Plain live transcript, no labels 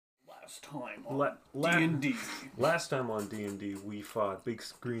Last time on D&D. Last time on D&D, we fought big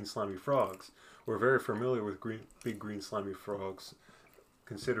green slimy frogs. We're very familiar with big green slimy frogs,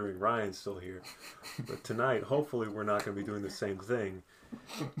 considering Ryan's still here. But tonight, hopefully, we're not going to be doing the same thing.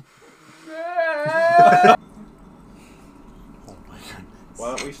 Oh my goodness.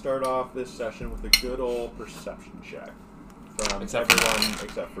 Why don't we start off this session with a good old perception check from everyone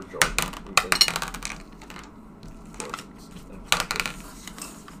except for Jordan. Jordan's infected.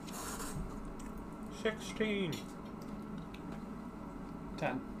 16.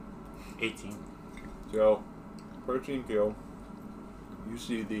 10. 18. So, approaching Gil, you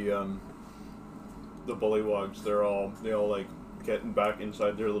see the bullywugs. They all like getting back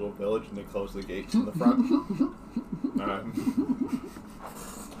inside their little village, and they close the gates in the front.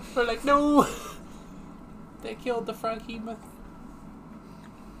 We're like, no! They killed the froghemoth.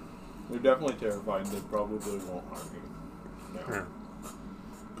 They're definitely terrified. They probably won't harm you. No. Yeah.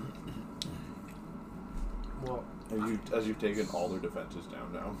 Well, As you've taken all their defenses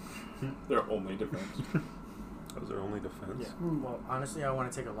down now. Their only defense. That was their only defense. yeah. Well, honestly, I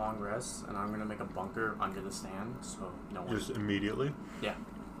want to take a long rest, and I'm going to make a bunker under the stand, so no one... Just immediately? Yeah.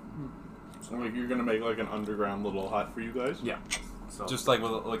 So like you're gonna make like an underground little hut for you guys? Yeah. So Just like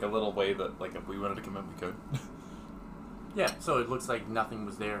with like a little way that like if we wanted to come in we could. yeah, so it looks like nothing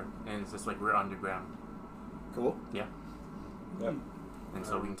was there, and it's just like we're underground. Cool. Yeah. Yep. And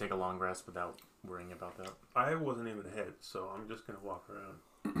so we can take a long rest without worrying about that. I wasn't even hit, so I'm just going to walk around.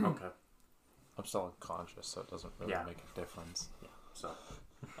 Okay. I'm still unconscious, so it doesn't really Yeah. make a difference. So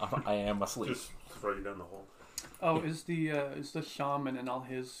I am asleep. Just throw you down the hole. Oh, is the shaman and all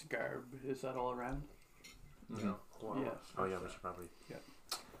his garb, is that all around? No. Wow. Yeah. oh yeah, we should probably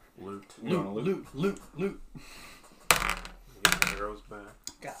loot. You wanna Loot. Get the arrows back.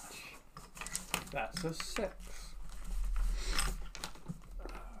 Gosh. That's a 6.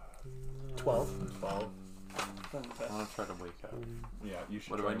 12. 12. I want to try to wake up. Yeah, you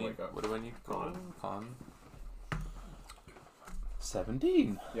should What do try I and need? wake up. What do I need? Con.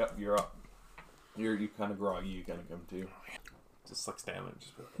 17. Yep, you're up. You kind of groggy, you kind of come to. Just 6 damage.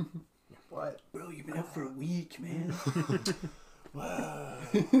 What? Bro, you've been out for a week, man.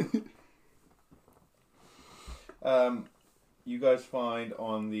 You guys find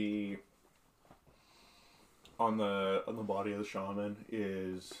on the body of the shaman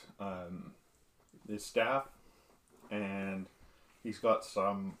is his staff, and he's got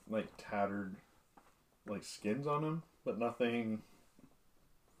some like tattered like skins on him, but nothing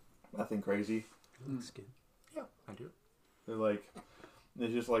crazy. Skin. Yeah, I do. They're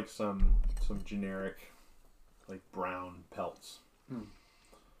just like some generic like brown pelts.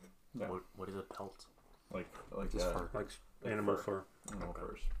 Yeah. What is a pelt? Like Just fur. Like animal fur. animal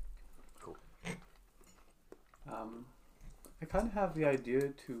furs. Cool. I kind of have the idea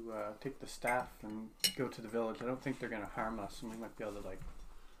to take the staff and go to the village. I don't think they're going to harm us, and we might be able to, like...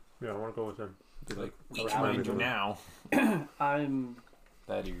 Yeah, I want to go with them. Be like, Which which one mind do you you now? I'm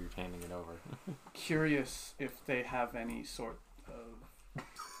That or you're handing it over. curious if they have any sort of...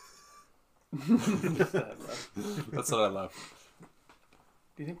 What's that, bro? That's what I love.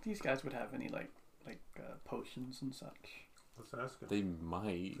 Do you think these guys would have any, like potions and such? Let's ask them. They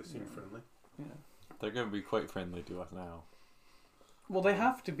might. They seem friendly. Yeah. They're going to be quite friendly to us now. Well, they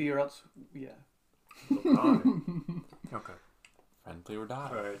have to be, or else... Yeah. They'll die. Okay. Friendly or die.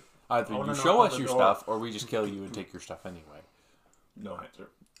 Alright. Either I wanna you knock show on us the your door. stuff, or we just kill you and take your stuff anyway. No answer.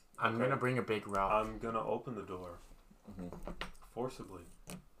 I'm Okay. gonna bring a big rock. I'm going to open the door. Forcibly.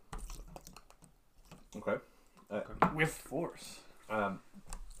 Okay. With force.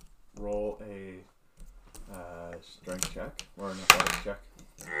 Roll a strength check or an athletics check.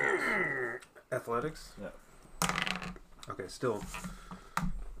 Athletics? Yeah. Okay, still.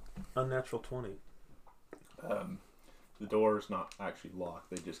 Unnatural 20. The door is not actually locked.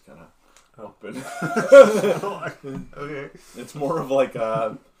 They just kind of open. Okay. It's more of like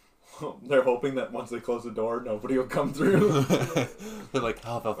they're hoping that once they close the door, nobody will come through. They're like,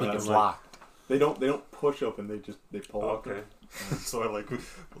 oh, they'll think Yeah, it's like- locked. They don't push open. They pull Okay. open. So I like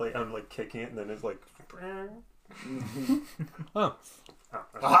I'm like kicking it, and then it's like. Oh.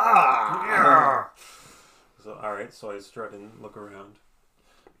 So all right, so I strut and look around.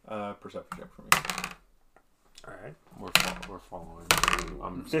 Perception check for me. All right. We're following.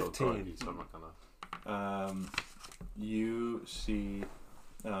 I'm still 15. groggy, so I'm not gonna. You see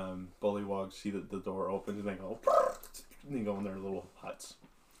bullywugs see that the door opens, and they go in their little huts.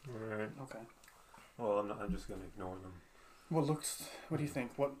 All right. Okay. Well, I'm just gonna ignore them. What do you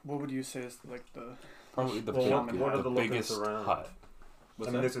think? What would you say is like the... Probably the, Well, big, what are the the lookings biggest around? hut.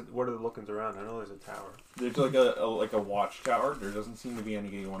 What's I mean, that? what are the lookings around? I know there's a tower. There's like a watchtower. There doesn't seem to be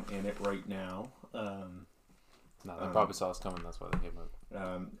anyone in it right now. No, they probably saw us coming. That's why they came out.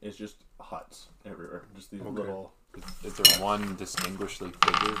 It's just huts everywhere. Just these Okay. little. Is there one distinguishedly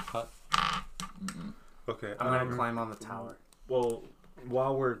bigger hut? Okay. I'm gonna climb on the tower. Well,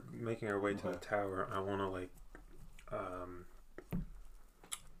 while we're making our way to the tower, I want to like,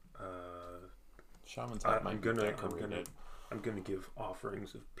 Shaman's hut might be decorated. I'm gonna give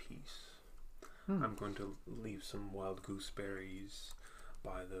offerings of peace. I'm going to leave some wild gooseberries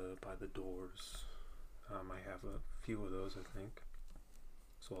by the doors. I have a few of those, I think.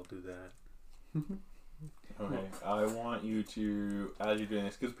 So I'll do that. Okay, I want you to, as you're doing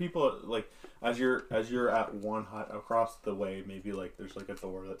this, because people like as you're at one hut across the way, maybe like there's like a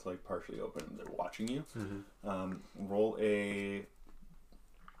door that's like partially open and they're watching you.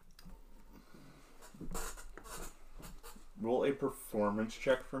 Roll a performance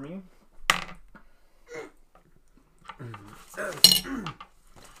check for me.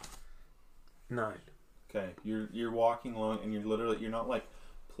 9. Okay, you're walking along and you're not like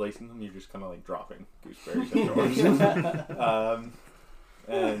placing them, you're just kind of like dropping gooseberries at doors.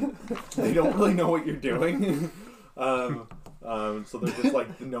 And they don't really know what you're doing. So they're just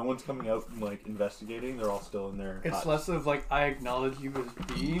like, no one's coming out and like investigating. They're all still in their It's huts. less of like I acknowledge you as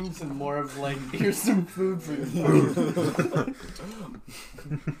beings and more of like here's some food for you.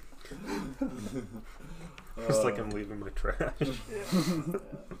 It's like I'm leaving my trash.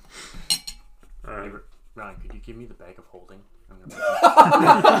 All right. Ryan, could you give me the bag of holding? I'm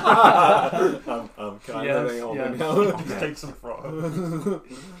I'm kind Yes, of yes. now. Just take some frogs.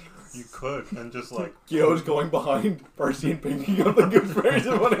 You could, and just like Gio's going behind Percy and picking up the gooseberries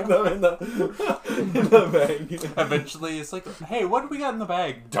and putting them in the bag. Eventually, it's like, hey, what do we got in the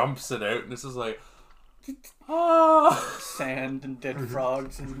bag? Dumps it out, and this is like, Sand and dead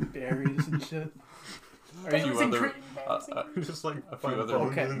frogs and berries and shit. Are a you few other, just like a few find other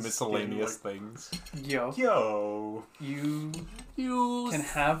bones Okay. and miscellaneous skin, things. Yo, like, yo. you You can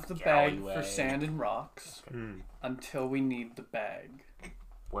have the bag for Scallywag. sand and rocks until we need the bag.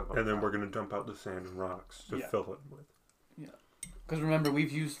 What about And then that? we're gonna dump out the sand and rocks to Yeah. fill it with. Because remember,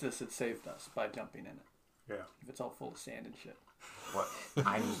 we've used this, it saved us by jumping in it. Yeah. If it's all full of sand and shit. What?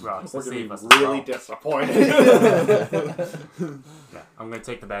 I need rocks We're to gonna save be us. really as well. disappointed. Yeah, I'm gonna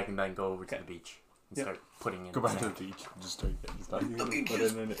take the bag and then go over to the beach and Yeah. start putting in. Go back to sand. the beach. Just start getting stuff. You're gonna put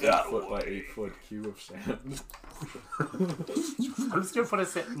in an 8-foot by 8-foot cube of sand. I'm just gonna put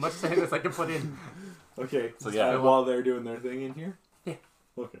as much sand as I can put in. Okay. So, yeah. While they're doing their thing in here. Yeah.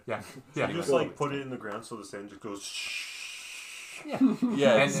 Okay. Yeah, You yeah, just like put it in the ground so the sand just goes. yeah.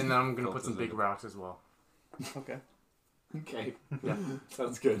 Yeah, And it's- then I'm gonna put filters some big it. rocks as well. Okay. Okay. Yeah.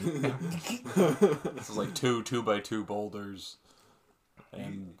 Sounds good. This is like 2 by 2 boulders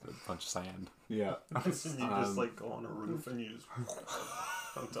and a bunch of sand. Yeah. And you just Um, like go on a roof and you just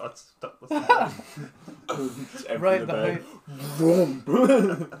don't touch stuff with the Just empty Right, the the bag.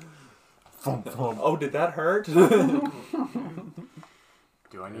 height. Oh, did that hurt? Do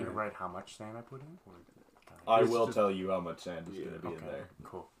I need to write how much sand I put in? Or I It's will just- tell you how much sand is going to be okay, in there.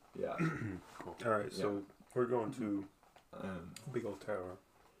 cool. Yeah. All right, so we're going to Um, big old tower.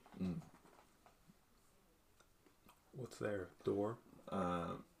 mm. What's there? Door.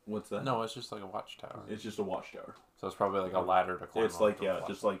 What's that? No, it's just like a watchtower. It's just a watchtower. So it's probably like a ladder to climb. It's like onto a watch-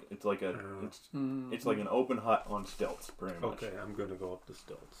 just like it's like a it's like an open hut on stilts, pretty much. Okay, I'm gonna go up the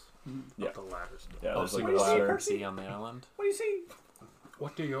stilts. Yeah. Up the ladder still. Yeah, Oh, there's so like you a ladder. can see on the island. What do you see?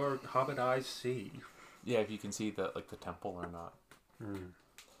 What do your hobbit eyes see? Yeah, if you can see the like the temple or not.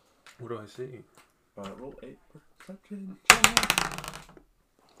 What do I see? Roll a perception check.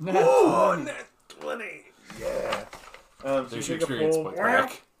 Oh, net 20. Yeah. So There's you your take a experience full. point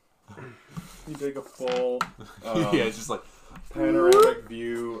back. You take a full. Yeah, it's just like Panoramic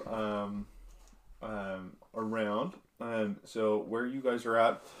view around. So where you guys are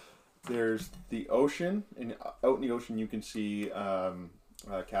at, there's the ocean, and out in the ocean you can see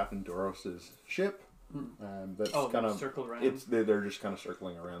Captain Doros's ship. That's Oh, kind of circled around. they're just kind of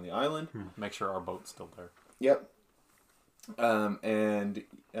circling around the island. make sure our boat's still there. Yep. And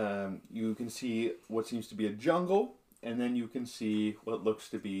you can see what seems to be a jungle, and then you can see what looks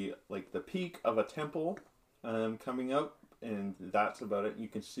to be like the peak of a temple coming up, and that's about it. You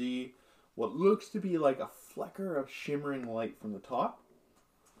can see what looks to be like a flicker of shimmering light from the top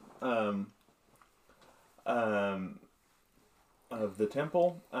of the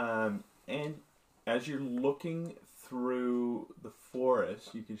temple, and as you're looking through the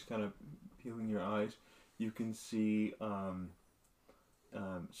forest, you can just kind of peeling your eyes. You can see some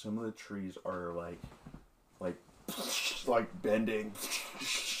of the trees are like like bending.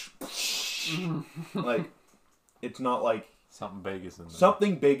 Like it's not like Something big is in there.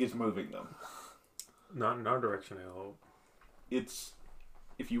 something big is moving them. Not in our direction, I hope. It's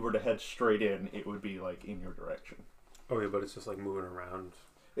if you were to head straight in, it would be like in your direction. Oh yeah, but it's just like moving around.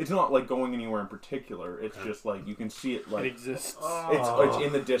 It's not like going anywhere in particular. It's Okay. just like you can see it It like exists. it's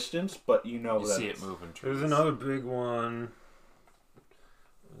in the distance, but you know You that see it's- it moving. There's trees. another big one.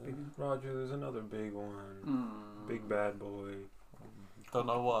 Roger, there's another big one. Big bad boy. Don't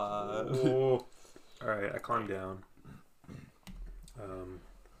know why. Oh. Alright, I climbed down.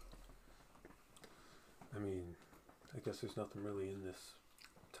 I mean, I guess there's nothing really in this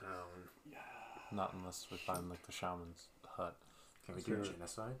town. Not unless we find like the shaman's hut. Can we do Sure.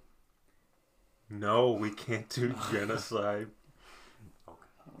 genocide? No, we can't do genocide.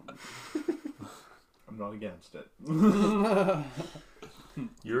 I'm not against it.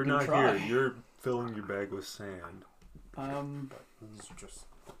 You're can not try. here. You're filling your bag with sand. These are just.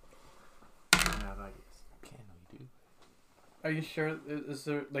 I have ideas. Can we do? Are you sure? Is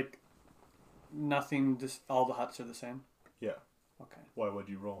there like nothing? Just all the huts are the same. Yeah. Okay. Why would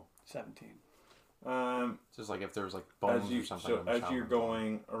you roll? 17. Just like if there was like bones As you or something. so on the as you're shaman's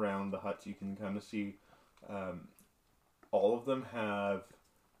going around the huts, you can kind of see all of them have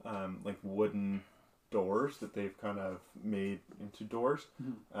like wooden doors that they've kind of made into doors.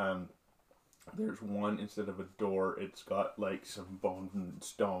 There's one instead of a door, it's got like some bones and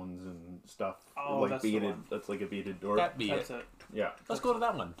stones and stuff Oh, like that's the beaded. one. That's like a beaded door. That be That's it. it. Yeah, Let's go to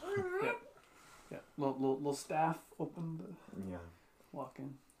that one. Yeah. Yeah. Little staff open the yeah, walk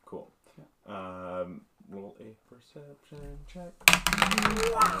in. cool. Yeah. Roll a perception check.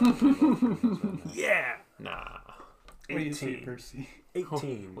 Yeah! Nah. What do you see, 18. Percy?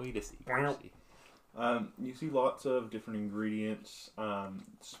 18. Wait to see. Wow. Percy. You see lots of different ingredients,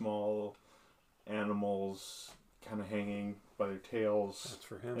 small animals kind of hanging by their tails That's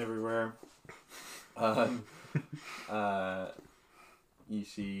for him. everywhere. You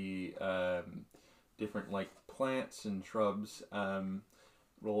see different like plants and shrubs.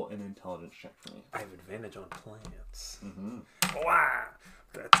 Roll an intelligence check for me. I have advantage on plants. Mm-hmm. Wow!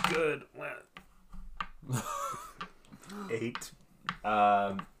 That's good. Wow. 8.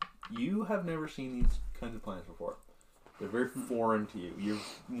 You have never seen these kinds of plants before. They're very foreign to you. You're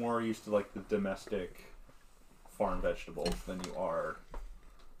more used to like the domestic farm vegetables than you are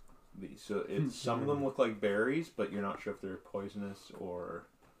these. So it's some of them look like berries, but you're not sure if they're poisonous or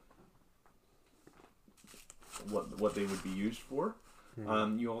what they would be used for.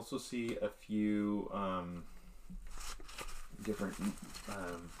 You also see a few different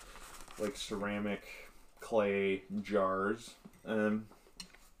like ceramic clay jars around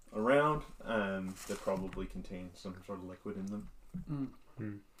that probably contain some sort of liquid in them.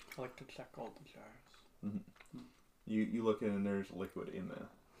 I like to check all the jars. You look in and there's liquid in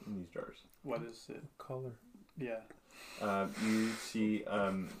these jars. What is it? Color. Yeah. You see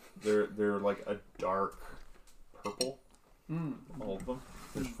they're like a dark purple. All of them.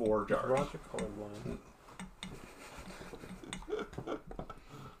 There's 4 jars. Roger colorblind.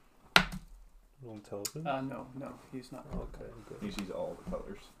 Roll intelligence. No, he's not. Okay, good. He sees all the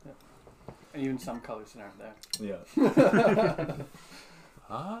colors. And even some colors that aren't there. Yeah.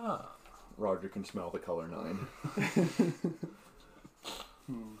 Ah. Roger can smell the color 9.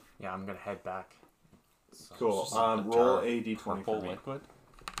 Yeah, I'm gonna head back. So Cool. it's just a Roll jar a of d20 for purple me. liquid.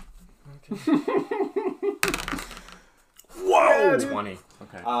 Whoa! 20.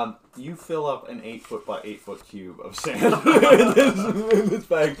 Okay. You fill up an 8-foot by 8-foot cube of sand in this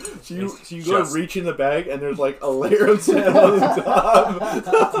bag. So you go to just- reach in the bag, and there's like a layer of sand on the top.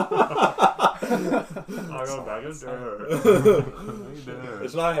 I got a bag of dirt.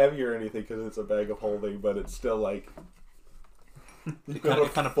 It's not heavy or anything because it's a bag of holding, but it's still like It got a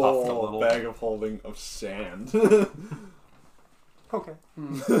kind of puffed a full little. bag of holding of sand. Okay.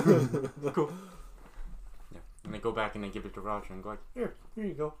 Cool. Yeah. And I go back and I give it to Roger and go like, here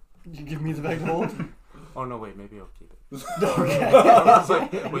you go. You give me the bag of hold? Oh no, wait, maybe I'll keep it. Okay. I was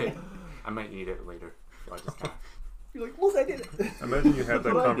like, wait, I might need it later. So I just kind You're like, look, I did it. Imagine you had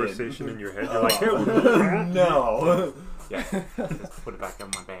that What I did. conversation in your head. You're like, here, No. of, yeah, just put it back on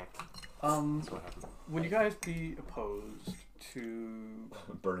my back. That's what happened. Would you guys be opposed to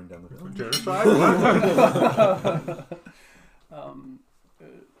Burning down the village. genocide? What?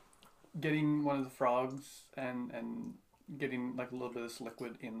 getting one of the frogs and getting like a little bit of this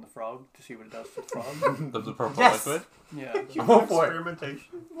liquid in the frog to see what it does to the frog? The purple Yes! liquid. Yeah. Go for it. Experimentation.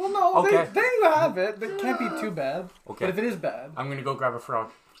 Well, no, Okay. they have it. That can't be too bad. Okay. But if it is bad, I'm gonna go grab a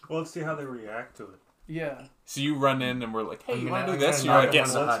frog. Well, let's see how they react to it. Yeah. So you run in and we're like, hey, I'm you gonna- want to I'm do this? And gonna you're like, knock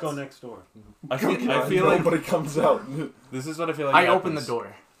yes. on Let's the go huts. next door. I feel like nobody comes out. this is what I feel like. I open the happens.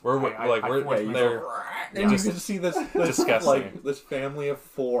 door. We're I like force we're you there. go, and Just you can see this disgusting. like this family of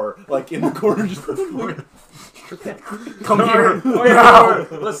 4, like in the corner. Just Come here. Oh yeah,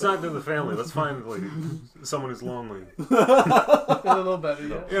 let's not do the family. Let's find like someone who's lonely. A little better,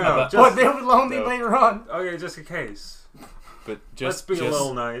 yeah. Yeah, But just, they'll be lonely No. later on. okay, just in case. But Let's just be a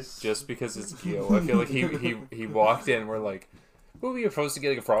little nice. just because it's Gio, I feel like he walked in. We're like, "Who are you supposed to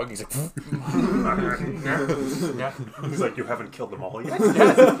get a frog?" He's like, Yeah. He's like, you haven't killed them all yet.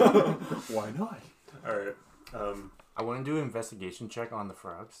 Why not? All right. I want to do an investigation check on the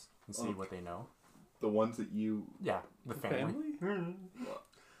frogs and see what they know. The ones that you Yeah, the family.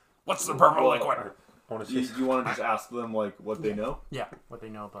 "What's the purple liquid?" I want to you, chase. you want to just ask them like what they know? Yeah, what they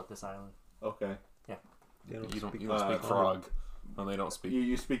know about this island. Okay. You don't speak frog. No, they don't speak.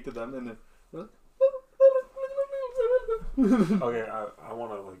 You speak to them and then. Okay, I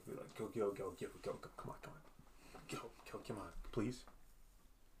want to like be like go, come on, come on, please.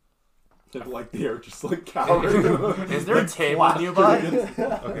 They're like they're just like cowering. Is there a table nearby?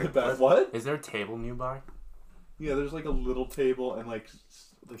 Okay, That what? Is there a table nearby? Yeah, there's like a little table and like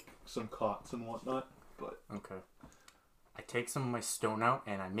some cots and whatnot. But Okay. I take some of my stone out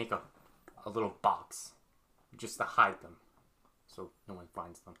and I make a little box just to hide them so no one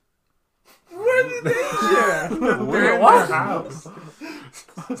finds them. They're in what? their house.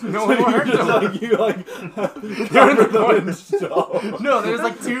 No one hurt just them. like you like They're in the cover them corner. in stone. No, there's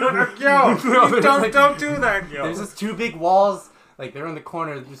like two. Yo, No, there's like- don't do that, yo. There's just two big walls. Like they're in the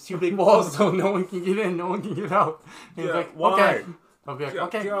corner. There's two big walls, so no one can get in, no one can get out. And Yeah, it's like, why? okay. I'll be like,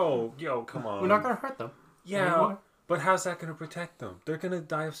 okay, Yo, come on. we're not gonna hurt them. Yeah, anymore. but how's that gonna protect them? They're gonna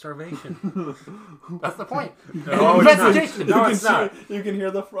die of starvation. That's the point. No, it's not. Investigation. No, you it's can not. You can hear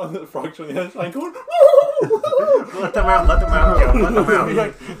the frogs from the other side going. Let them out, yo, let them Be out.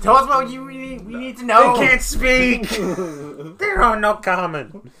 like, tell us what we need to know. They can't speak. There are no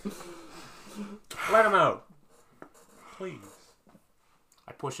common. Let them out, please.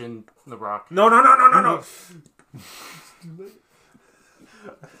 I push in the rock. No.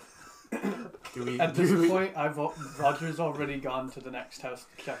 Do we? At do this we- point, Roger's already gone to the next house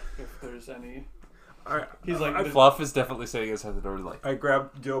to check if there's any. He's like, Fluff is definitely sitting outside the door, like, I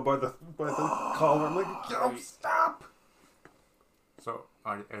grabbed Joe by the collar. I'm like, Joe, stop. So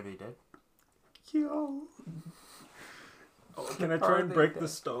are they dead? Yo. Oh, can I try and break the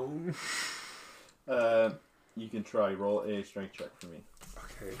stone? You can try roll a strength check for me.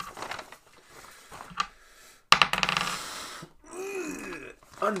 Okay.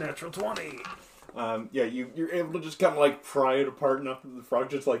 Unnatural 20. Yeah, you're able to just kind of like pry it apart enough that the frog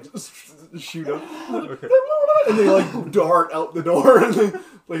just like shoot up, Okay. and they like dart out the door and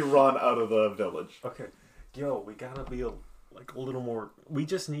they run out of the village. Okay. Yo, we gotta be a little more. We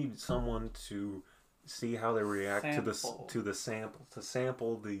just need someone to see how they react Sample. to the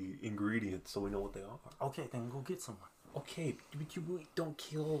sample the ingredients so we know what they are. Okay, then go get someone. Okay, but you don't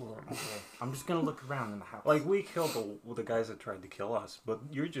kill them. Okay. I'm just gonna look around in the house. Like we killed the guys that tried to kill us, but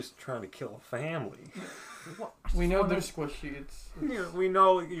you're just trying to kill a family. what? we know they're squishy. It's Yeah, we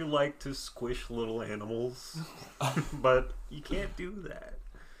know you like to squish little animals, but you can't do that.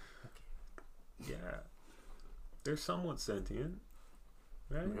 Yeah, they're somewhat sentient,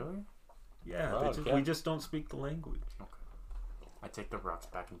 right? Really? Yeah, Wow, yeah. we just don't speak the language. I take the rocks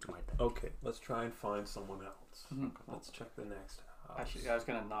back into my bed. Okay, let's try and find someone else. Mhm. Let's check the next house. actually, I was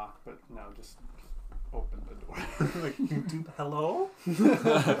gonna knock, but no, just open the door. Like, hello?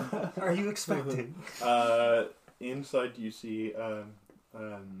 Are you expecting? Inside you see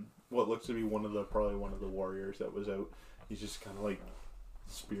what looks to be probably one of the warriors that was out. He's just kind of like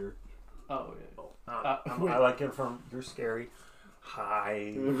spear. Oh yeah. I like it from you're scary.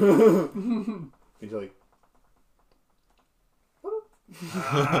 Hi. He's like,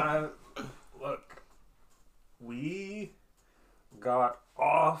 Look, we got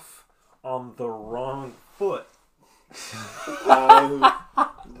off on the wrong foot.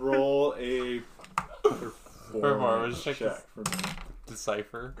 roll a Performance check check for me.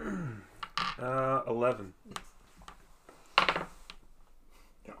 decipher. 11.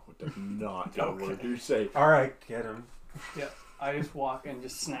 No, it does not go word you say. All right, get him. Yeah. I just walk and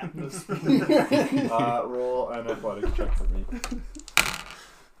just snap the spear. Roll an athletics check for me.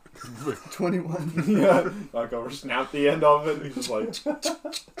 21. Yeah, like over snap the end of it. And he's just like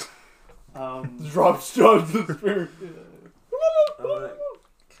drops the spear.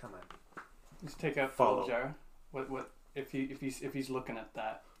 Come on. Just take out Follow. the jar. What if he's looking at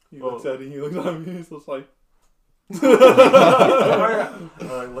that? He looks at it. He looks at me. He's just like. All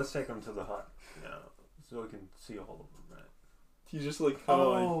right, let's take him to the hut. Yeah. so we can see all of them, right? He's just like kind of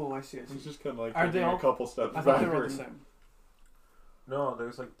like. Oh, I see. I He's see. just kind of like Are they taking all- a couple steps I thought they were all the backward. same. No,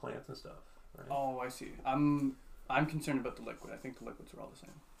 there's like plants and stuff, right? Oh, I see. I'm concerned about the liquid. I think the liquids are all the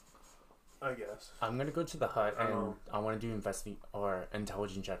same. I guess. I'm gonna go to the hut I don't and know. I want to do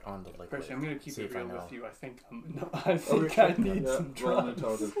intelligence check on the liquid. Percy, I'm gonna keep See it if I real know. with you. I think I think I need some roll an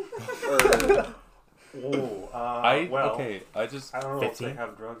drugs. intelligence. Or Oh, I I don't know if 15? they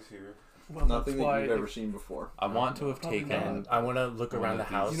have drugs here. Well, nothing that's that why you've ever seen before. I want to have Probably taken. And I want to look One around the of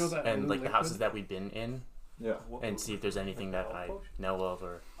these. house You know that and blue like the liquid? houses that we've been in Yeah. and see if there's anything that I know of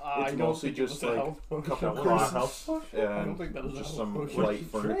or. I It's don't mostly think it just, was a like, health a couple potion. of cloths I don't and think that was a just health some potion. light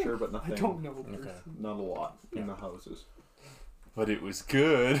furniture, but I nothing. don't know. Okay. Percy. Not a lot in Yeah. the houses. But it was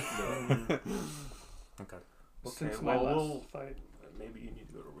good. Okay. Okay, Since my well, last we'll- fight, Maybe you need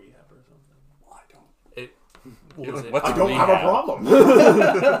to go to rehab or something. well, I don't. Was it- What's I a don't have a rehab? problem.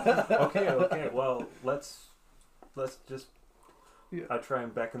 Okay. Well, let's just. Yeah. I try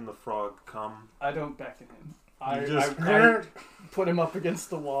and beckon the frog. Come. I don't beckon him. I just- put him up against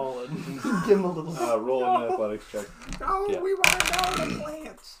the wall and give him a little Roll an athletics check. No, Yeah. we want to know the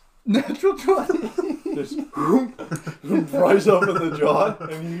plants. natural 20. Just rise up in the jaw,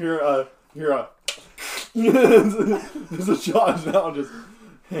 and you hear a there's a jaw now just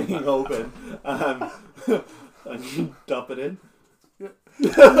hanging open, and you dump it in.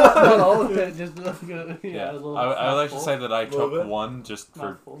 Not all of it, just like a, Yeah, a little I would like to mouthful. say that I Little took bit. one just for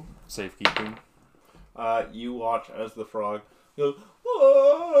Mouthful. safekeeping. You watch as the frog goes,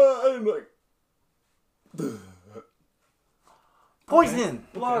 "Ah," and like, Poison!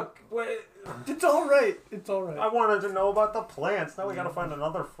 Look, wait. It's all right. It's all right. I wanted to know about the plants. Now we gotta find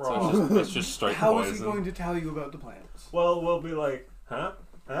another So frog. it's just straight How poison. is he going to tell you about the plants? Well, we'll be like, huh?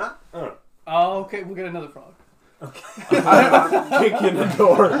 Oh, okay. We'll get another frog. kick in the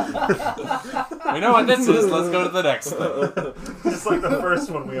door. We know what this is. Let's go to the next thing. Just like the first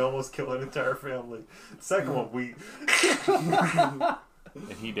one, we almost kill an entire family. The second one, we.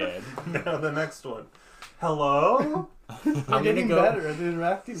 And he did. Now the next one. Hello? We're I'm getting gonna go. better at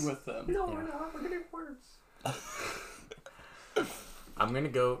interacting with them. No, Yeah. we're not. We're getting worse. I'm gonna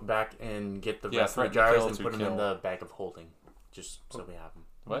go back and get the Yeah, rest of the threaten to jars kill and to put them in kill. the bag of holding, just so we have them.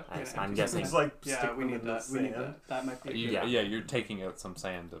 What? Yeah, I'm empty guessing. It's like Yeah, stick we them need in the that. We need sand. that. That might be. a You, good- yeah. Yeah. You're taking out some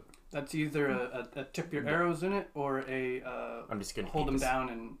sand. That's either a tip your arrows in it or a I'm just gonna hold eat them this.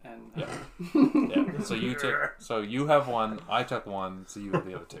 down and Yeah. Yeah. So you took. So you have one. I took one. So you have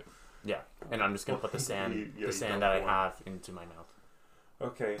the other two. Yeah, and I'm just gonna put the sand, You the sand don't that I want- have into my mouth.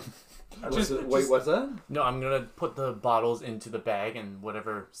 Okay. Wait, what's that? No, I'm gonna put the bottles into the bag, and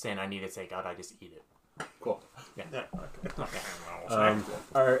whatever sand I need to take out, I just eat it. Cool. Yeah. Yeah, okay. Okay.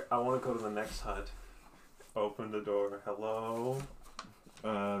 Alright, I want to go to the next hut. Open the door. Hello?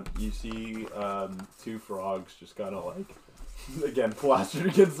 You see two frogs just kind of like, again, plastered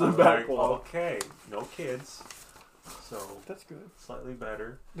against the I'm back like, wall. okay, no kids. So, that's good. slightly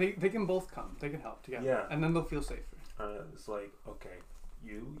better. They can both come. They can help together. Yeah. And then they'll feel safer. It's like, okay,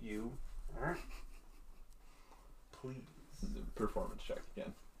 you. Please. Performance check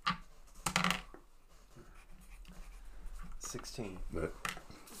again. 16.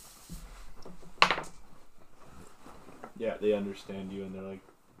 Yeah, they understand you, and they're like,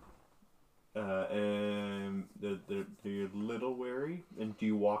 they're a little wary. And do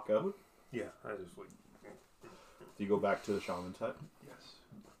you walk out? Yeah, I just like, Do you go back to the shaman's hut? yes.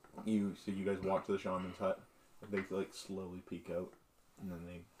 You guys walk to the shaman's hut. They like slowly peek out, and then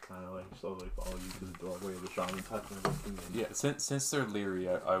they kind of like slowly follow you to the doorway of the shaman's hut. And they're looking in. Yeah. Since they're leery,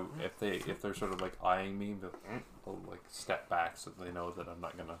 if they're sort of like eyeing me, they'll like step back so they know that I'm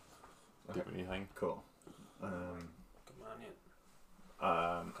not gonna do anything. Cool. Come on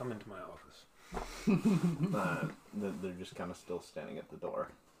in. Come into my office. They're just kind of still standing at the door.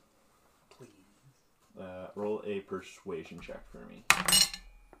 Please. Roll a persuasion check for me.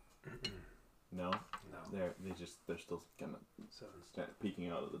 No, No. they're still kind of 7. peeking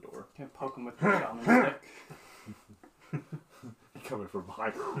out of the door. Can't poke them with the shaman stick. Coming from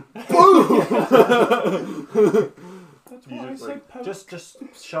behind. That's You why I just, said like, poke. just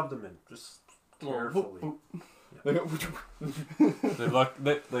shove them in. Just Little carefully. whoop, whoop. They look.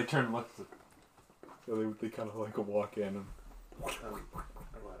 They turn and look. They kind of like walk in and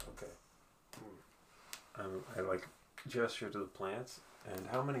Okay. I like gesture to the plants. And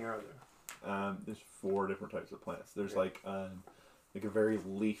how many are there? there's 4 different types of plants. There's like a very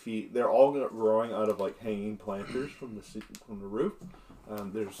leafy. They're all growing out of like hanging planters from the roof.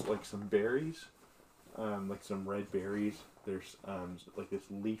 There's like some berries, like some red berries. There's like this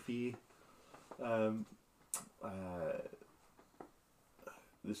leafy,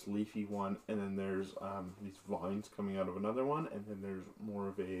 this leafy one, and then there's these vines coming out of another one, and then there's more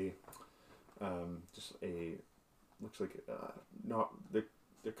of a just a looks like not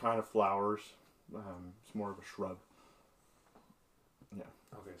they're kind of flowers. It's more of a shrub. Yeah.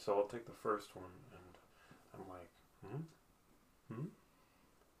 Okay, so I'll take the first one, and I'm like,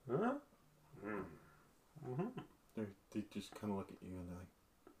 huh? They just kind of look at you and they're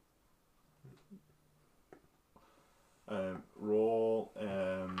like, roll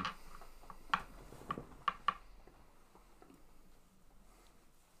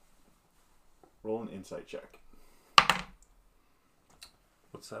roll an insight check.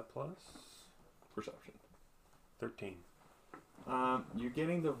 What's that plus? Perception. 13. You're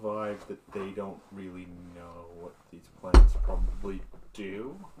getting the vibe that they don't really know what these plants probably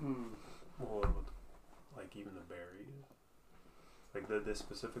do. Well, what about, like, even the berries? Like this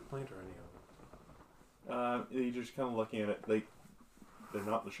specific plant or any of them? You're just kind of looking at it like they're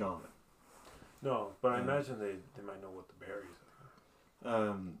not the shaman. No, but I imagine they might know what the berries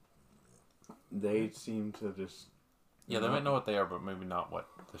are. They seem to just... Yeah, they might know what they are, but maybe not what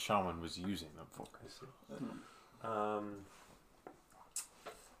the shaman was using them for. I see.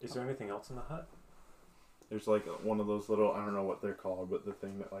 Is there anything else in the hut? There's like one of those little, I don't know what they're called, but the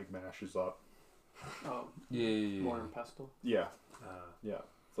thing that like mashes up. Oh, Yeah. mortar and pestle. Yeah. Yeah.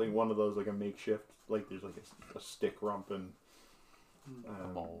 It's like one of those, like a makeshift, like there's like a stick rump and A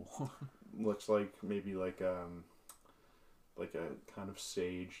bowl. looks like maybe like a kind of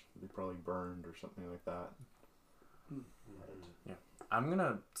sage they probably burned or something like that. Yeah. I'm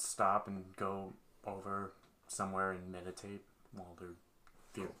gonna stop and go over somewhere and meditate while they're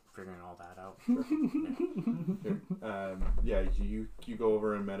figuring all that out. Yeah, you go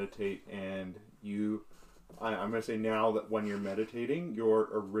over and meditate, and I'm gonna say now that when you're meditating, your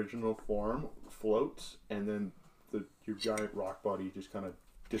original form floats, and then your giant rock body just kind of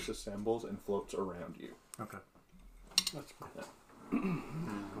disassembles and floats around you. Okay. That's cool.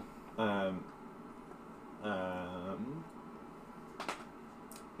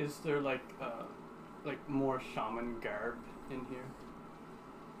 Is there like more shaman garb in here?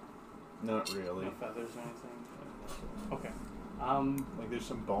 Not really. No feathers or anything? Okay. Like there's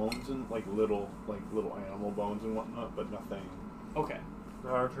some bones and like little animal bones and whatnot, but nothing. Okay.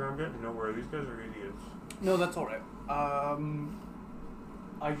 Archer, I'm getting nowhere. These guys are idiots. No, that's alright.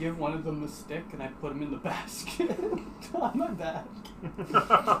 I give one of them a stick and I put him in the basket on my back.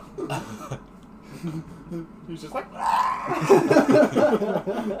 He's just like,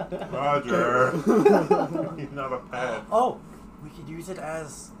 Roger. He's not a pet. Oh, we could use it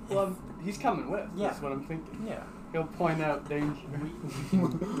as. Well, he's coming with. Yeah. That's what I'm thinking. Yeah. He'll point out danger.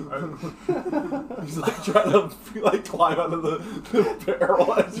 he's like trying to like climb out of the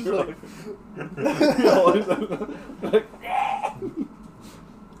barrel as you're like, like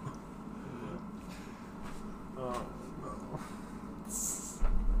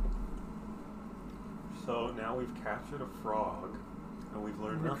So now we've captured a frog, and we've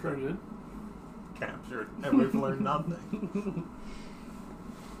learned nothing. Recruited. Captured, and we've learned nothing.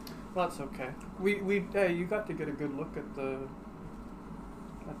 Well, that's okay. You got to get a good look at the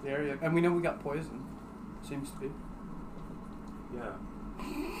area, and we know we got poison. Seems to be. Yeah.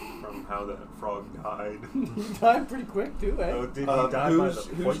 From how that frog died. He died pretty quick too, eh? Oh, did he die by the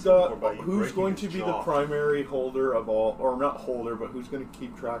poison or by you who's breaking going his to be jaw? the primary holder of all, or not holder, but who's going to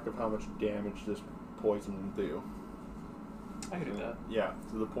keep track of how much damage this poison will do? I can do that. Yeah.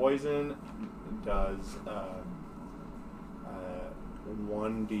 So the poison does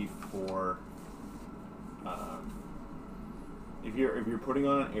 1d4. If you're putting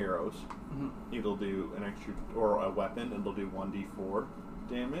on arrows, it'll do an extra, or a weapon, it'll do 1d4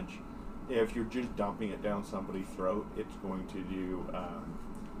 damage. If you're just dumping it down somebody's throat, it's going to do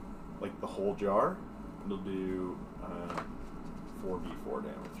like the whole jar. It'll do 4d4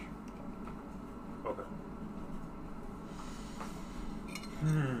 damage. Okay.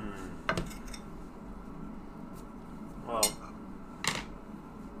 Well,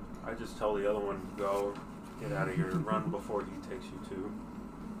 I just tell the other one to go, get out of here, run before he takes you too.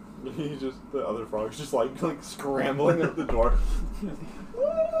 The other frog's just like scrambling out the door.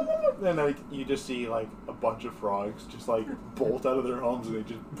 And like you just see like a bunch of frogs just like bolt out of their homes and they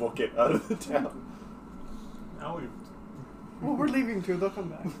just book it out of the town. Now we've Well, we're leaving too. They'll come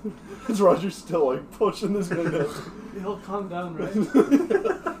back. Because Roger's still like pushing this guy down. He'll calm down, right?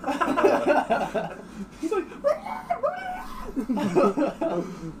 He's like,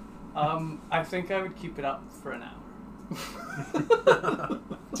 I think I would keep it up for an hour.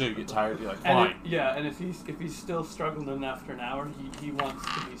 So you get tired, you're like, And fine. and if he's still struggling after an hour, he wants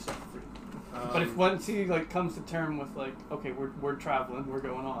to be set free. But if once he like comes to term with like, okay, we're traveling, we're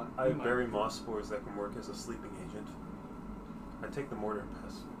going on. I he have might- berry moss spores that can work as a sleeping agent. I take the mortar and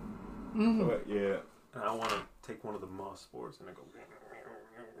pestle, Mhm. Okay, yeah. and I want to take one of the moss spores and I go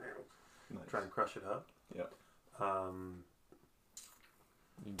Nice. try and crush it up. Yeah.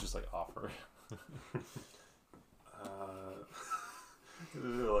 You just like offer.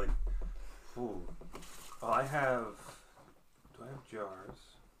 They're like, ooh. Well, I have. Do I have jars?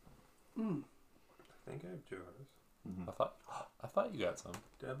 Mm. I think I have jars. Mhm. I thought you got some.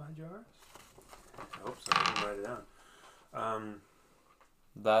 Did I buy jars? I hope so. I didn't write it down.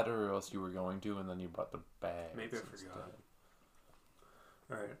 That or else you were going to, and then you bought the bag. Maybe I forgot.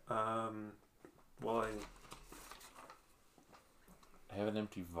 All right. Well, I have an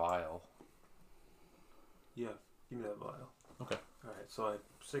empty vial. yeah. Give me that vial. Okay. All right. So I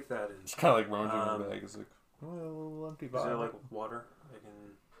stick that in. It's kind of like rummaging in Um, the bag. It's like, well, a little empty Is there vial. like water? I can.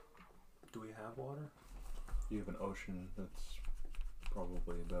 Do we have water? You have an ocean that's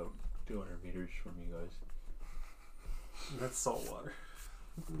probably about 200 meters from you guys. That's salt water.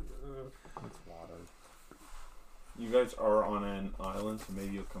 It's water. You guys are on an island, so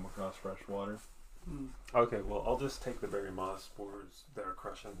maybe you'll come across fresh water. Mm. Okay. Well, I'll just take the berry moss spores that are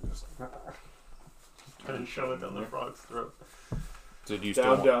crushing and just like, try and shove it down the frog's throat. So do you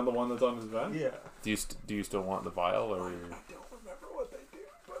still Down the one that's on his back? Yeah. do you still want the vial or? I don't remember what they do,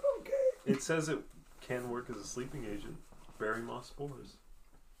 but okay. It says it can work as a sleeping agent. Berry moss spores.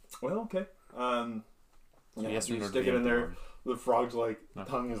 Well, okay. Yeah, Yes, you we stick it in there. The frog's like No.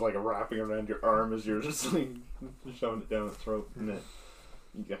 tongue is like wrapping around your arm as you're just like shoving it down its throat, and then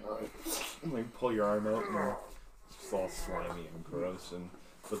you get like pull your arm out, and it's just all slimy and gross, and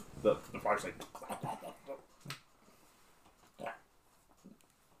the frog's like.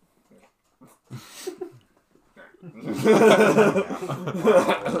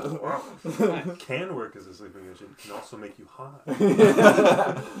 Can work as a sleeping agent. Can also make you hot.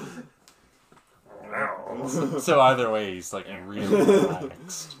 So either way, he's like really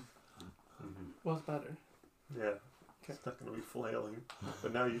relaxed. What's better? Yeah. Okay. It's not going to be flailing.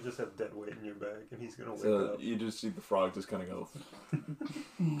 But now you just have dead weight in your bag, and he's going to wake So up. you just see the frog just kind of go.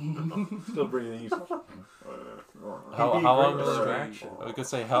 Still breathing. He's How He'd be how a long great will distraction. I could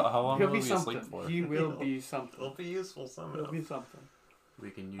say how long He'll will be he something. asleep for? He will be something. It'll be useful somehow. He'll be something. We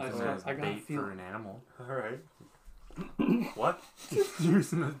can use I him got- as I got a bait for feeling. an animal. All right. What?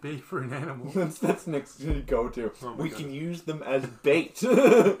 Use him as bait for an animal. that's Nick's go-to. Oh my We God. can use them as bait.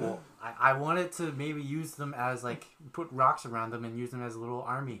 Well, I wanted to maybe use them as like put rocks around them and use them as a little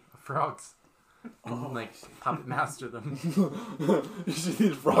army of frogs. And like puppet master them. You see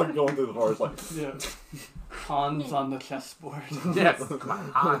these frogs going through the forest like. Yeah. Hans on the chessboard. Yes, my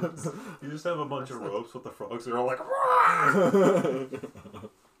Hans. You just have a bunch of ropes with the frogs. They're all like,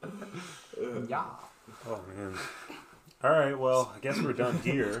 Yeah. oh man. All right. Well, I guess we're done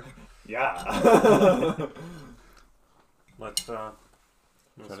here. Yeah. Let's Try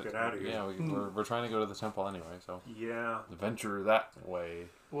to- get out of here. Yeah, we're trying to go to the temple anyway, so Yeah. venture that way.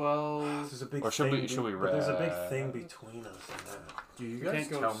 Well, There's a big Or should thing. we- should we but there's a big ra- thing between us and that. Do you We guys can't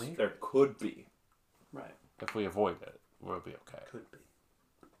go tell s- me? There could be. right. If we avoid it, we'll be okay. Could be.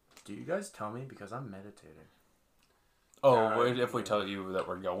 Do you guys tell me because I'm meditating? Oh, wait, if we tell you that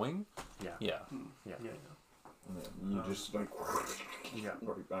we're going? Yeah. Yeah. Yeah. And you just like Yeah.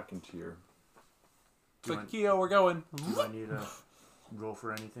 right back into your. It's like, Keo, we're going. Do I need to roll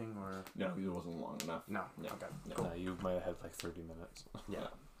for anything or No, it wasn't long enough. no? No. Okay. No. No, you might have had like 30 minutes. Yeah.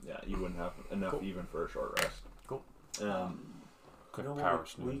 Yeah, you wouldn't have enough Cool. even for a short rest. Cool. Quick You know power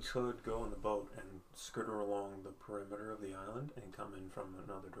what? We snooze. could go on the boat and skitter along the perimeter of the island and come in from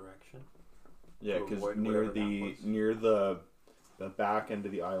another direction. Yeah, To because avoid near whatever that was. near the back end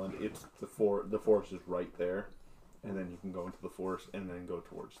of the island, it's the forest is right there, and then you can go into the forest and then go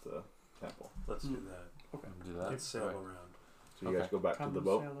towards the temple. Let's do that. Do that. Let's sail Right. around. So you guys Okay. go back to Come the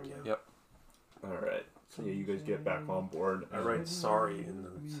boat. sail away. Yep. All right. So yeah, you guys get back on board. I write sorry in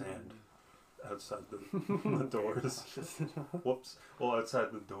the sand outside the doors. Whoops. Well,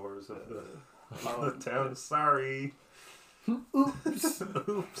 outside the doors of the town. Sorry. Oops.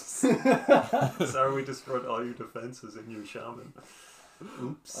 Oops. Sorry we destroyed all your defenses and your shaman.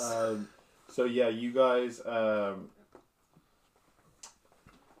 Oops. So yeah, you guys.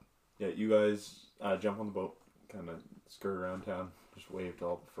 Jump on the boat, kind of skirt around town, just wave to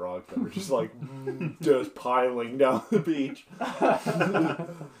all the frogs that were just like just piling down the beach.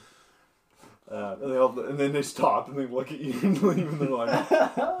 And then they stop and they look at you and leave, and they're like,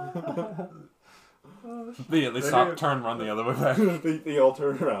 They stop, turn, run the other way back. they all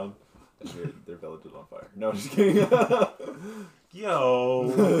turn around. And their village is on fire. No, I'm just kidding.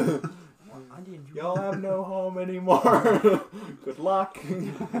 Yo. Y'all have no home anymore. Good luck.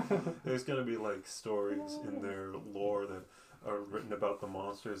 There's gonna be like stories in their lore that are written about the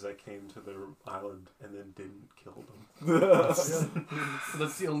monsters that came to their island and then didn't kill them.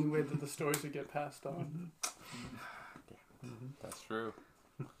 That's the only way that the stories would get passed on. That's true.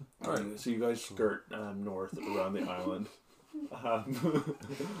 Alright, so you guys skirt north around the island.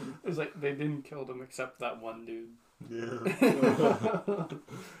 It's like they didn't kill them except that one dude. Yeah.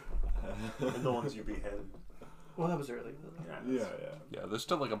 And the ones you beheaded. Well, that was early. Yeah. Yeah, there's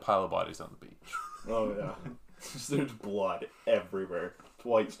still like a pile of bodies on the beach. Oh yeah. There's blood everywhere. It's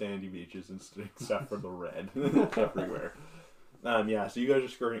white sandy beaches except for the red everywhere. Yeah, so you guys are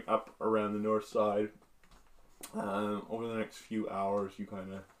skirting up around the north side. Over the next few hours, you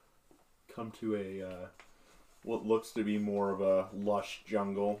kind of come to a what looks to be more of a lush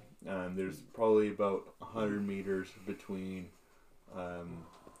jungle. There's probably about 100 meters between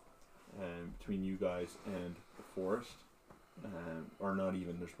between you guys and the forest. Or not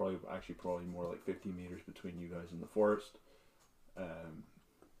even. There's probably more like 50 meters between you guys and the forest.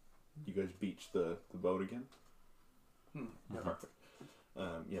 You guys beach the boat again. Yeah. Perfect.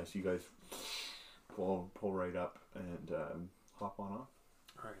 Yeah, so you guys pull right up and hop on off.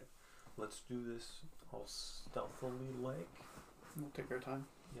 Alright. Let's do this all stealthily like. We'll take our time.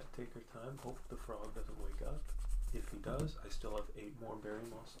 Yeah, take your time. Hope the frog doesn't wake up. If he does, I still have 8 more berry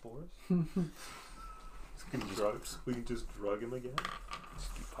moss spores. We can just drug him again.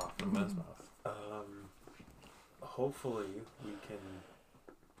 Just keep popping them off. Hopefully we can.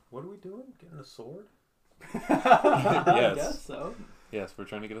 What are we doing? Getting a sword? I guess so. Yes, we're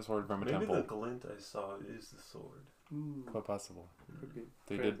trying to get a sword from a Maybe temple. the glint I saw is the sword. Quite possible. Could be.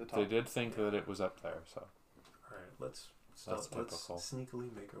 They Right at the top. They did think that it was up there, so Alright, let's That's typical.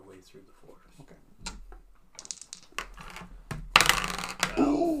 sneakily make our way through the forest. Okay.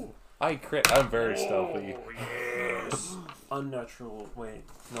 I crit. I'm very stealthy. Yes! Unnatural. Wait,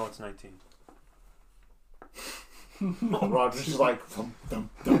 no, it's 19. Roger's just like thump, thump,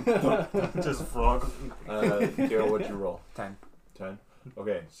 thump, thump. Just frog. Carol, what'd you roll? 10. 10.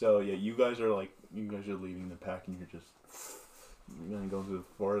 Okay, so yeah, you guys are leading the pack, and you're gonna go through the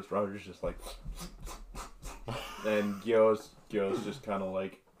forest. Roger's just like, and Gyo's just kind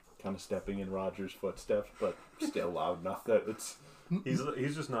of stepping in Roger's footsteps, but still loud enough that it's.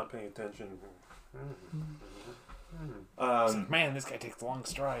 He's just not paying attention. It's like, man, this guy takes long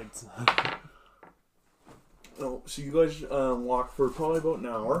strides. So you guys walk for probably about an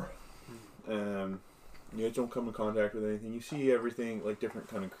hour. You guys don't come in contact with anything. You see everything, like different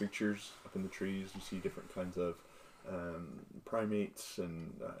kind of creatures up in the trees. You see different kinds of primates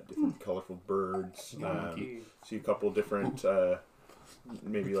and different colorful birds. See a couple different,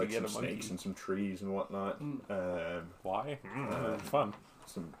 maybe You like get some a monkey. snakes and some trees and whatnot. Why? Fun.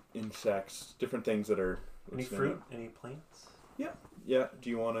 Some insects, different things that are. Any fruit? Any plants? Yeah. Do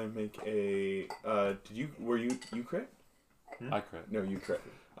you want to make a? Were you crit? I crit. No, you crit.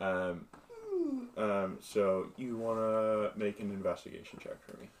 So you want to make an investigation check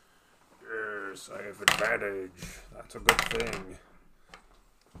for me. Yes, I have advantage. That's a good thing.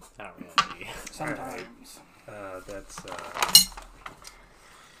 Not really. Sometimes. That's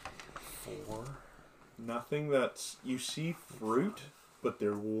 4. Nothing that's you see fruit, but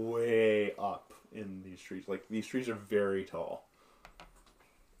they're way up in these trees. Like these trees are very tall.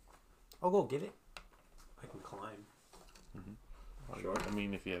 I'll go get it. I can climb. Sure. I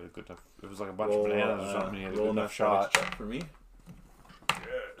mean, if you had a good enough, it was like a bunch Roll, of bananas or something. You had a good roll an enough athletics shot. check for me.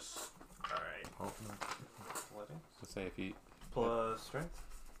 Yes. Alright. Oh, let's say if you Plus strength?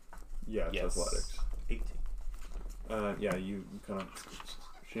 Yeah, it's Yes. athletics. 18. Yeah, you kind of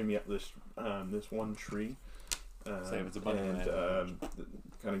shimmy up this one tree. Say if it's a bunch of and bananas.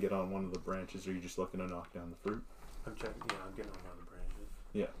 kind of get on one of the branches. Or are you just looking to knock down the fruit? I'm checking. Yeah, I'm getting on other branches.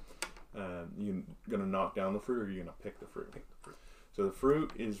 You gonna knock down the fruit, or are you gonna pick the fruit? Pick the fruit. So the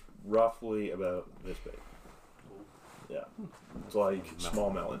fruit is roughly about this big. Yeah, it's like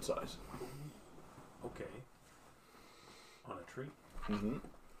small melon size. Okay. On a tree? Mm-hmm.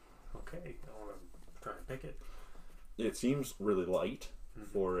 Okay. I want to try and pick it. It seems really light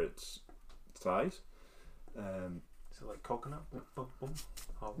for its size. Is it like coconut? Boom, boom, boom.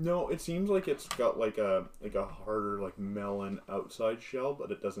 Oh. No, it seems like it's got like a harder like melon outside shell,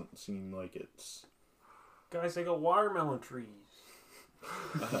 but it doesn't seem like it's. Guys, they got watermelon trees.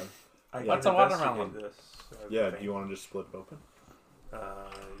 I What's can a watermelon? investigate This, Yeah, do you want to just split it open?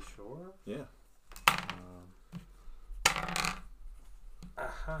 Sure. Yeah.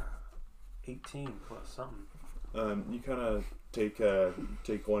 Aha. 18 plus something. You kind of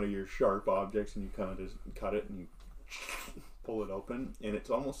take one of your sharp objects and you kind of just cut it and you pull it open, and it's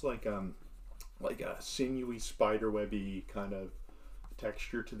almost like a sinewy spiderwebby kind of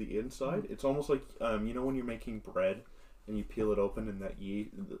texture to the inside. It's almost like you know when you're making bread and you peel it open, and that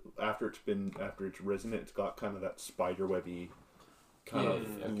after it's risen, it's got kind of that spiderwebby kind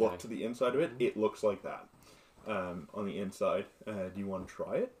of look to the inside of it. It looks like that on the inside. Do you want to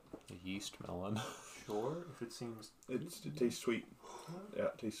try it? A yeast melon. Sure, if it seems. It tastes sweet. Yeah,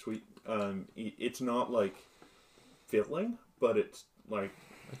 it tastes sweet. It's not like filling, but it's like,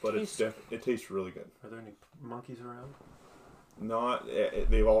 it tastes really good. Are there any monkeys around? Not,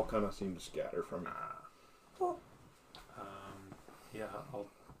 they've all kind of seemed to scatter from you. Yeah, I'll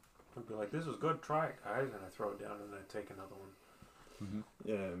be like, this was good, try it, guys, and I throw it down and I take another one.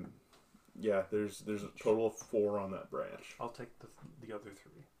 Yeah, there's a total of 4 on that branch. I'll take the other 3.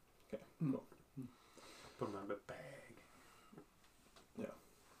 Okay, cool. Put them in a bag.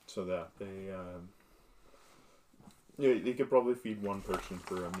 So that they could probably feed one person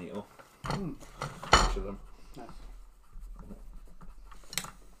for a meal. Each of them. Nice.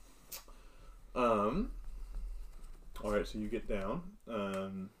 Alright, so you get down.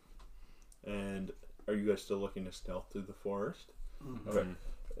 And are you guys still looking to stealth through the forest? Okay.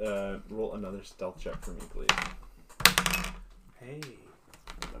 Roll another stealth check for me, please. Hey.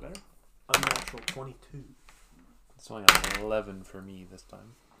 Unnatural 22. It's only an 11 for me this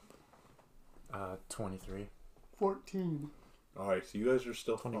time. 23. 14. Alright, so you guys are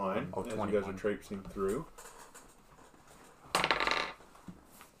still 21. fine Oh, as 21. you guys are traipsing through.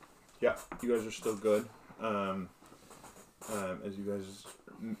 Yeah, you guys are still good. As you guys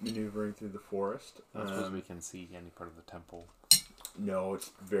maneuvering through the forest. I suppose we can see any part of the temple. No,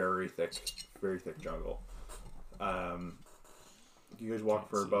 it's very thick jungle. You guys walk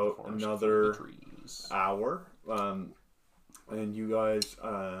for about another hour, and you guys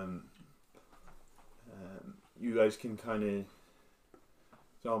can kind of.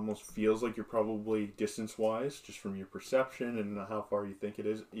 It almost feels like you're probably distance-wise, just from your perception and how far you think it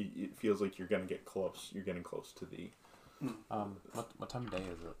is. It feels like you're gonna get close. You're getting close to the. What time of day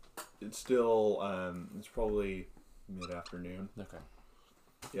is it? It's still. It's probably mid-afternoon. Okay.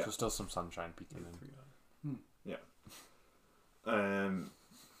 Yeah. So still some sunshine peeking in. Yeah.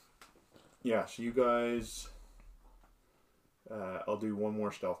 Yeah, so you guys, I'll do one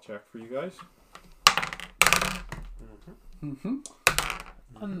more stealth check for you guys.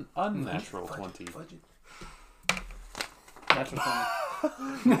 Unnatural 20. Natural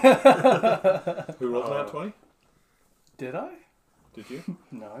 20. Who rolled that 20? Did I? Did you?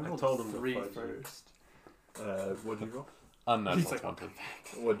 No, I rolled told him to 3 fudge first. What'd you roll? Unnatural He's like, 20.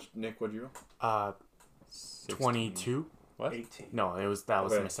 Nick, what'd you roll? 22. What? 18. No, that was my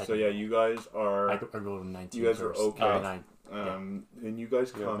Okay, second. so yeah, you guys are, I rolled a 19 you guys are first. okay. And and you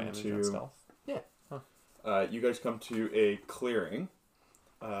guys do you have come advantage on to, stealth? you guys come to a clearing,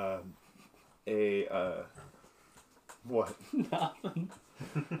 what? Nothing.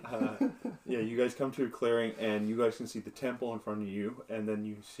 Yeah, you guys come to a clearing, and you guys can see the temple in front of you, and then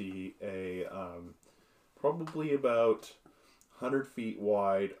you see a probably about 100 feet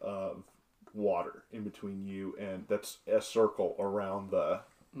wide of water in between you, and that's a circle around the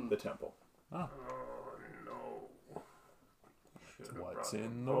temple. Oh. no. What's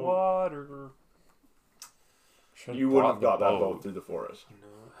in the water? You wouldn't have got that boat through the forest.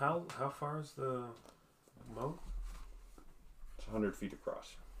 No. How far is the moat? It's 100 feet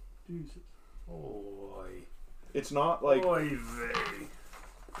across. Jesus. Oy. It's not like Oy vey.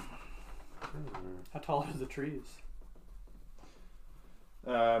 How tall are the trees?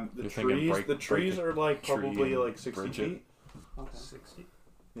 the You're thinking trees. break- The trees break a are like tree probably and like 60 bridge it. feet. Okay. 60?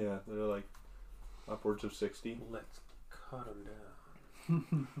 Yeah, they're like upwards of 60. Let's cut them down.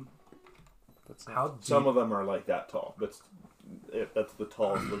 That's How deep? Some of them are like that tall. That's the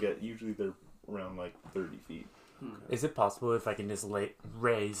tallest they'll get. Usually they're around like 30 feet. Is it possible if I can just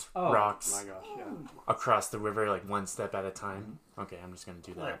raise Oh rocks my gosh, yeah. across the river like one step at a time? Okay, I'm just gonna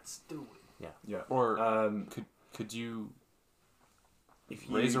do that. Let's do it. Yeah. Or could you If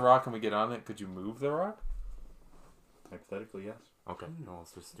you raise a rock and we get on it? Could you move the rock? hypothetically, yes. Okay, no,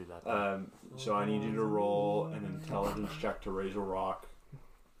 let's just do that. Then. So I need you to roll an intelligence check to raise a rock.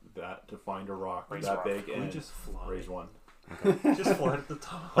 To find a rock Raise that rock. big Can we and just fly? raise one. Just fly at the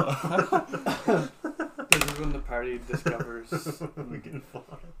top. This is when the party discovers. We can fly.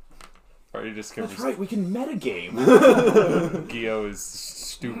 Or you just That's right. We can metagame. Geo is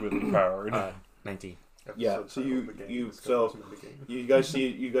stupidly powered. Yeah, Episode so title you- of the game you- discovers so- the game. you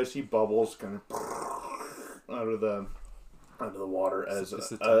guys see bubbles kind of out of the water as Is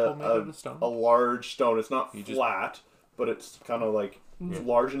the temple made out of a stone? large stone. It's not You just- flat, but it's kind of like it's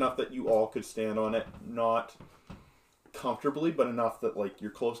large enough that you all could stand on it. Not comfortably, but enough that like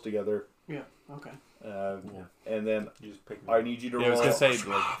you're close together. Yeah. Okay. And then You just pick. I need you to Yeah, I was roll. gonna say,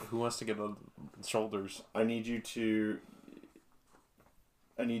 like, who wants to get on the shoulders? I need you to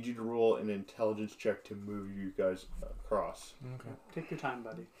roll an intelligence check to move you guys across. Okay. Take your time,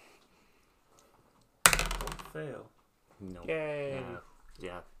 buddy. Don't fail. No. Yay!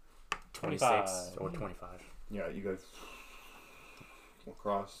 Yeah. 26 25. or 25. Yeah, you guys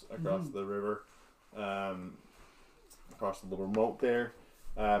across the river, across the little moat there,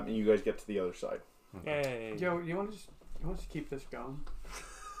 and you guys get to the other side. Yay! Yo, you want to keep this going?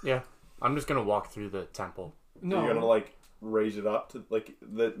 Yeah. I'm just gonna walk through the temple. No. You're gonna like raise it up to like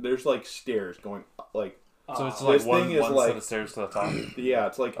there's like stairs going up, like So it's Uh, like This one thing is set like- of stairs to the top. yeah,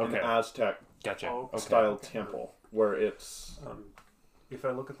 it's like an Okay. Aztec Gotcha. Oh, Okay. style temple where it's If I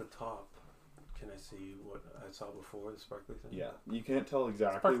look at the top, can I see what I saw before, the sparkly thing? yeah, you can't tell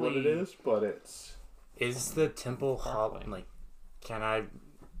exactly what it Sparkly. is, but it's Is the temple Sparkling. like? Can I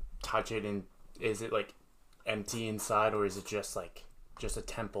touch it and is it like empty inside or is it just a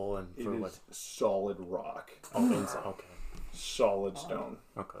temple and it for is what? solid rock, Oh, inside. Okay. solid stone.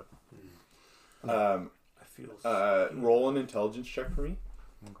 Okay. Um, I feel. roll an intelligence check for me.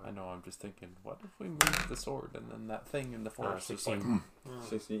 I know. I'm just thinking, what if we move the sword and then that thing in the forest? is like, 16.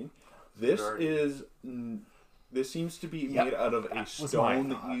 16. This Guardian. is. This seems to be Yep. made out of a That was my stone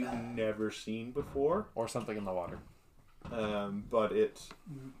that thought. you've never seen before. or something in the water. But it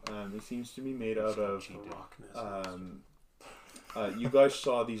seems to be made out of. the rockness. You guys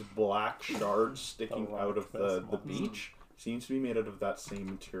saw these black shards sticking Oh, out of that's the monster. beach. Seems to be made out of that same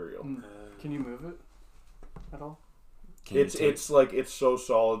material. Mm. Can you move it at all? Can you It's like it's so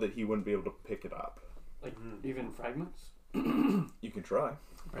solid that he wouldn't be able to pick it up. Like even fragments? You can try.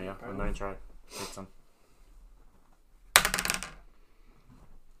 Oh, yeah, I'm gonna try. Take some.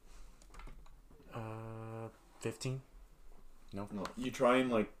 15. No, you try and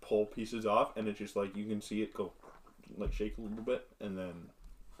like pull pieces off, and it's just like you can see it go, like shake a little bit, and then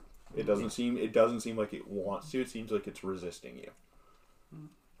it doesn't seem like it wants to. It seems like it's resisting you.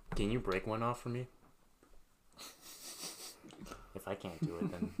 Can you break one off for me? If I can't do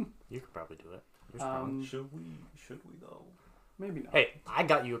it, then you could probably do it. You're strong. Should we though? Maybe not. Hey, I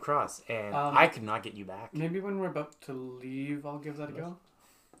got you across, and Um, I could not get you back. Maybe when we're about to leave, I'll give that a go.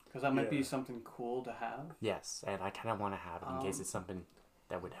 Because that might be Yeah. something cool to have. Yes, and I kind of want to have it in case Um, it's something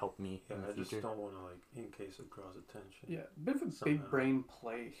that would help me Yeah, in I the just future. don't want to like in case it draws attention. Yeah, bit of a Somehow. big brain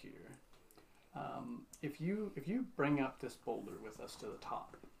play here. If you bring up this boulder with us to the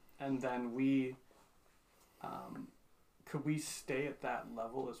top, and then we, could we stay at that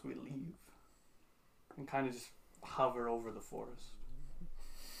level as we leave, and kind of just hover over the forest?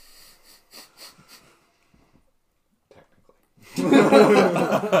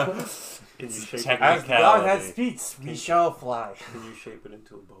 Can you shape As it? God has speaks, we shall fly. Can you shape it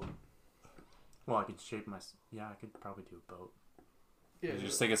into a boat? Well, I could shape my. Yeah, I could probably do a boat. Yeah, You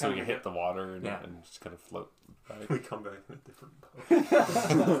just think it's so we can kinda hit the water and, Yeah. and just kind of float back. We come back in a different boat.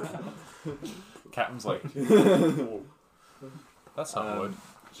 Captain's like, that's not wood.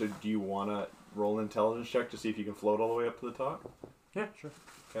 So do you want to roll an intelligence check to see if you can float all the way up to the top? Yeah, sure.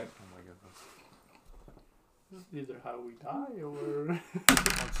 Okay. Oh my goodness. Either how we die or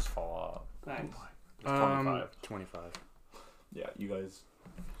I'll just fall off. nice. 25. 25. Yeah, you guys.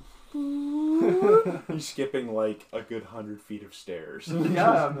 You're skipping like a good 100 feet of stairs.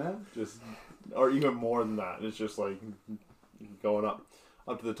 Yeah, man. Just or even more than that. It's just like going up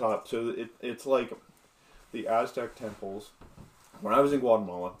to the top. So it's like the Aztec temples. When I was in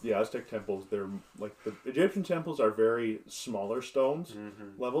Guatemala, the Aztec temples, they're like the Egyptian temples are very smaller stones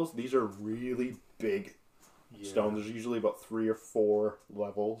levels. These are really big stones. There's usually about 3 or 4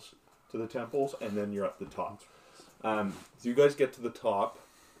 levels to the temples, and then you're at the top. So you guys get to the top,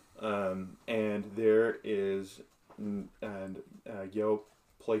 and there is, Yo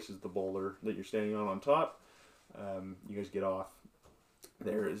places the boulder that you're standing on top. You guys get off.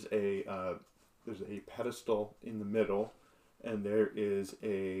 There's a pedestal in the middle, and there is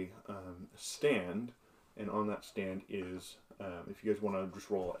a stand, and on that stand is, if you guys want to just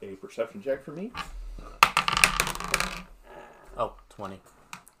roll a perception check for me. Oh, 20.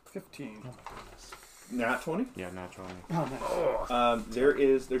 15. Nat 20. Yeah, naturally. Oh,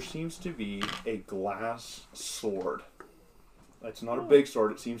 nice. There seems to be a glass sword. It's not a big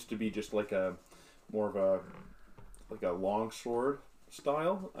sword. It seems to be just like a more of a long sword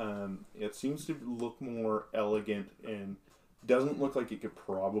style. It seems to look more elegant and doesn't look like it could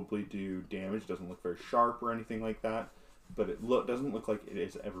probably do damage. Doesn't look very sharp or anything like that. But it doesn't look like it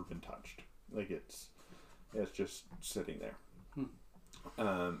has ever been touched. Like it's just sitting there.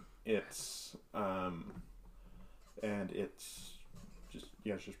 and it's just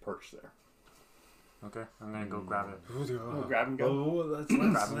you guys just perched there. Okay, I'm gonna go grab it. We'll grab and go. Oh,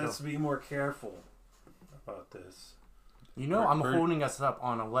 let's be more careful about this. You know, I'm holding us up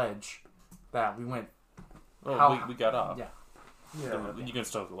on a ledge that we went. Oh, How- we got up. Yeah. Yeah. You can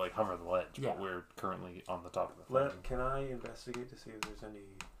still like hover the ledge, Yeah. but we're currently on the top of the thing. Can I investigate to see if there's any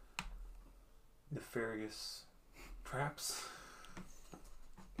nefarious traps?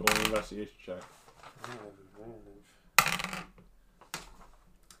 Roll an investigation check. I have advantage.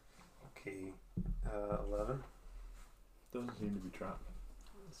 Okay, 11. Doesn't seem to be trapped.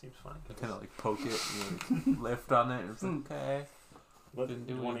 Seems fine. You kind of like poke it, and like, lift on it. And it's like okay. What, Didn't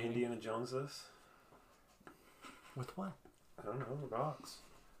do do you want anything. Indiana Jones this? With what? I don't know, rocks.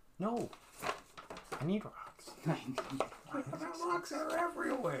 No. I need rocks. Rocks are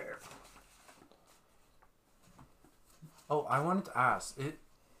everywhere. Oh, I wanted to ask.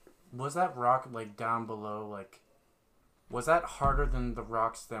 Was that rock like down below? Like, was that harder than the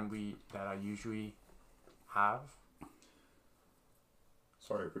rocks that I usually have?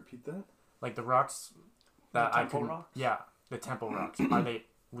 Sorry, repeat that. Like the rocks that The I temple can. rocks? Yeah, the temple rocks.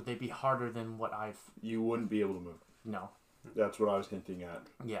 Would they be harder than what I've? You wouldn't be able to move. No. That's what I was hinting at.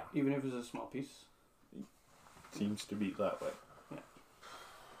 Yeah. Even if it's a small piece. Seems to be that way.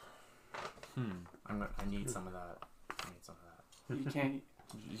 I need some of that. I need some of that. You can't.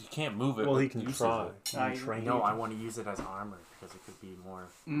 You can't move it. Well, but he can uses try. it. Can you I- train No, it? I want to use it as armor because it could be more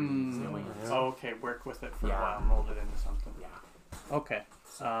Mm. resilient. Oh, okay. Work with it for Yeah. a while and mold it into something. Yeah. Okay.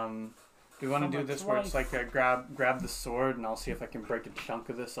 Do you want to How do much this where it's life? like a grab the sword and I'll see if I can break a chunk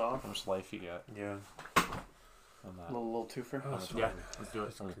of this off? How much life you got Yeah. on that? Little twofer. Oh, that's Yeah. fine. Let's do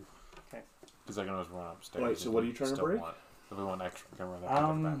it. Because I can always run upstairs. Wait, so if what are we you trying to still break? If we want extra, we can run that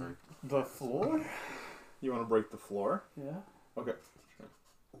kind of battery. The floor. You want to break the floor? Yeah. Okay.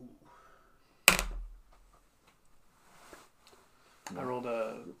 I rolled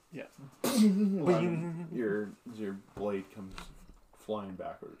a Your blade comes flying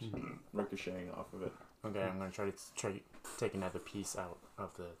backwards, ricocheting off of it. Okay, I'm gonna try to take another piece out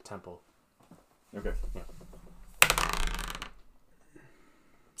of the temple. Okay.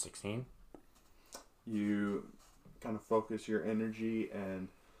 16. You kind of focus your energy, and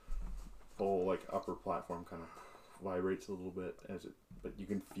the whole like upper platform kind of vibrates a little bit but you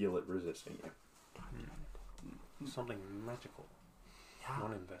can feel it resisting you. Something magical. Yeah.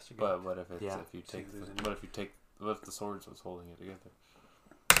 Want to investigate? But what if it's Yeah. if you See take if there's the, any- what if the swords was holding it together?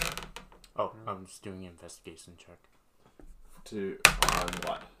 Oh, I'm just doing an investigation check To on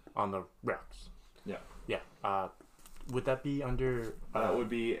what? on the rocks. Yeah. Yeah. Would that be under? That would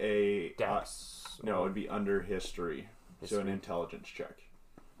be a Dex. no. It would be under history. So an History. intelligence check.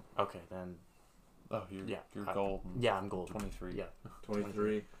 Okay, then. Oh, you're Yeah, golden. Yeah, I'm golden. 23. Yeah.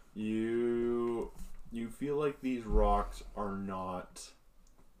 23. You feel like these rocks are not.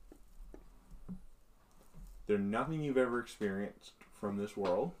 They're nothing you've ever experienced from this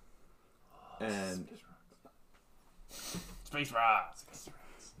world, and Space rocks.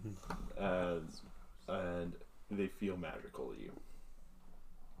 and they feel magical to you.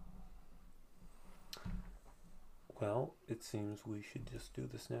 Well, it seems we should just do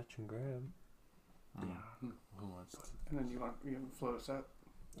the snatch and grab. Yeah. Who wants to? And then you float us out.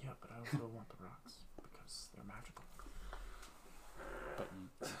 Yeah, but I also want the rocks because they're magical. But you,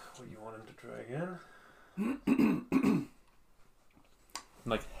 What, you want him to try again?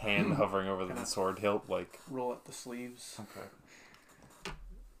 like hand hovering over the sword hilt, like. Roll up the sleeves. Okay.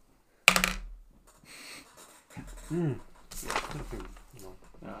 You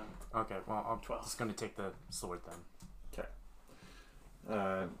know, Okay, well, I'm 12. just gonna take the sword then.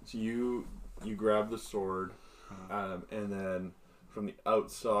 So you grab the sword, and then from the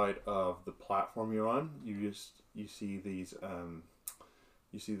outside of the platform you're on, you see these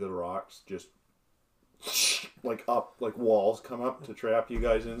you see the rocks just like walls come up to trap you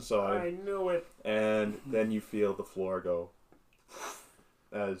guys inside, knew it. and then you feel the floor go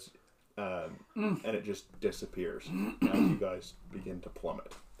as and it just disappears as you guys begin to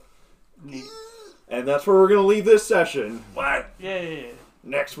plummet. Neat. And that's where we're gonna leave this session. Yay!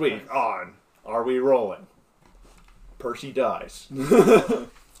 Next week on Are We Rolling? Percy dies. No,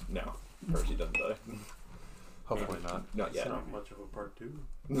 Percy doesn't die. Hopefully not. Not It's yet. not much of a part 2.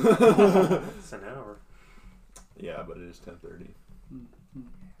 It's an hour. Yeah, but it is 10:30.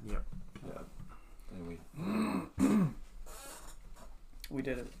 Yep. Yeah, and We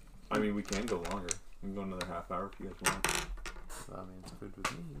did it. I mean, we can go longer. We can go another half hour if you guys want. I mean, it's good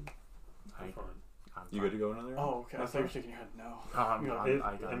with me. I'm fine. I'm You fine. good to go another hour? Oh, okay. I thought you were shaking your head. No. I'm, You know, I'm,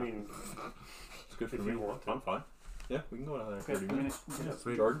 I got mean, It's good for if me. you want to. I'm fine. Yeah, we can go another Okay, 30 minutes. yeah.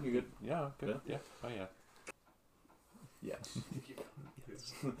 Sweet. Jordan, you good? Yeah, good. Yeah. Oh yeah. Yes.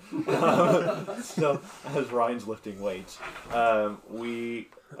 So as Ryan's lifting weights,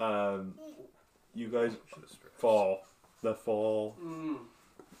 you guys fall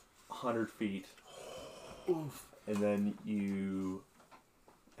 100 feet, and then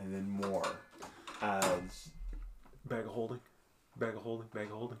more as Bag of holding.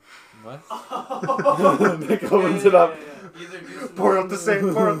 What? Nick opens it up. Pour out the same.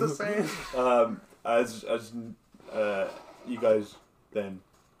 As you guys then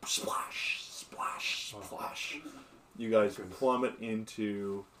splash. You guys plummet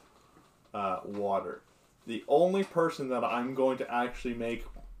into water. The only person that I'm going to actually make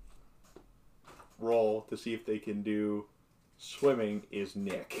roll to see if they can do swimming is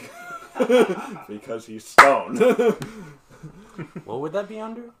Nick. Because he's stoned. What would that be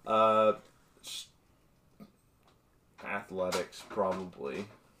under? Athletics, probably.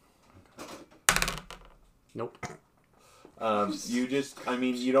 Nope. You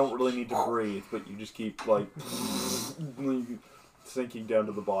don't really need to breathe, but you just keep, like, sinking down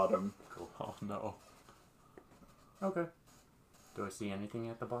to the bottom. Oh no. Okay. Do I see anything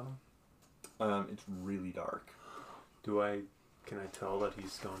at the bottom? It's really dark. Can I tell that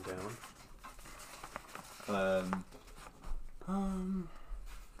he's gone down?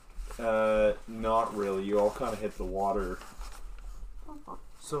 Not really. You all kind of hit the water.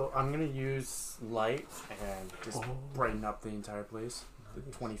 So I'm gonna use light and just brighten up the entire place.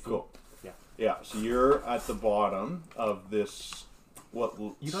 20 feet. Cool. Yeah. Yeah, so you're at the bottom of this.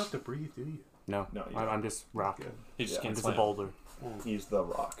 You don't have to breathe, do you? No, No, you I'm just rocking. He just Yeah. can't It's a swim. boulder. He's the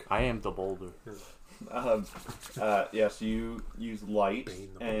rock. I am the boulder. So you use light, Bane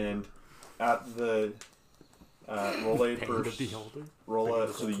the and at the roll a Pain to beholder.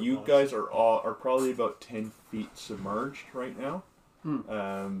 so you guys are probably about 10 feet submerged right now,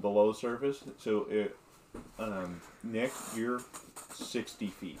 below the surface. So Nick, you're 60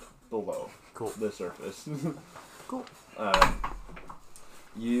 feet below the surface. Cool.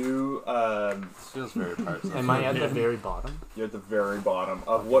 You This feels very parts. Am I at the very bottom? you're at the very bottom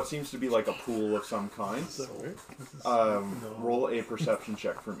of what seems to be like a pool of some kind. Roll a perception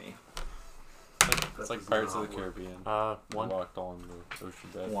check for me. It's like Pirates of the Caribbean. One. Walked on the ocean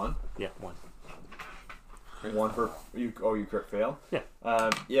bed. One. Yeah, one. One for you. Oh, you crit fail. Yeah.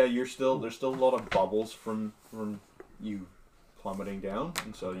 There's still a lot of bubbles from you plummeting down,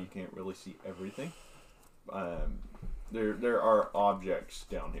 and so you can't really see everything. There are objects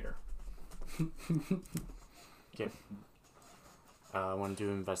down here. Okay. I want to do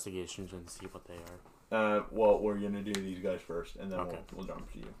investigations and see what they are. Well, we're gonna do these guys first, and then Okay. we'll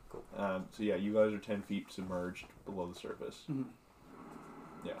jump to you. Cool. So yeah, you guys are 10 feet submerged below the surface. Mhm.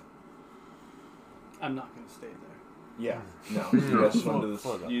 Yeah. I'm not going to stay there. Yeah. No. You guys swim to the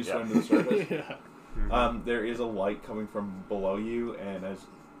Slow down. you swim to the surface. Yeah. There is a light coming from below you, and as you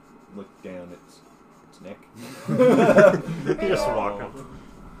look down, it's Nick. Just Oh. walking.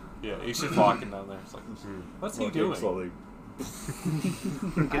 Yeah, he's just walking down there. It's like, what's he Walking doing? slowly.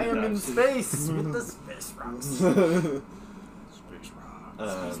 I am in space with the space rocks. Space rock.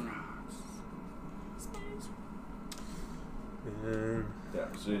 Yeah.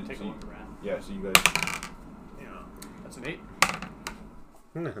 Take a look around. So you guys. Yeah. That's an 8.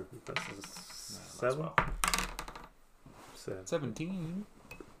 That's a 7. well. 17.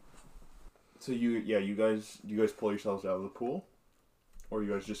 So you guys pull yourselves out of the pool, or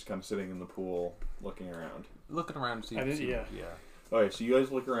you guys just kind of sitting in the pool looking around. Looking around to see. I did, yeah. Okay, so you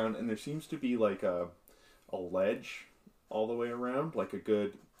guys look around, and there seems to be like a ledge all the way around, like a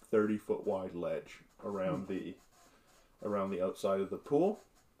good 30-foot wide ledge around the outside of the pool.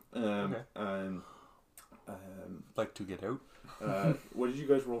 Okay. And Like to get out. what did you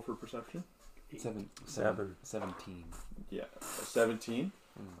guys roll for perception? 7. 17. Yeah, 17.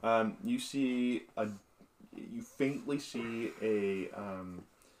 You faintly see a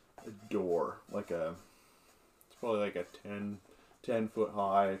door, it's probably like a 10 foot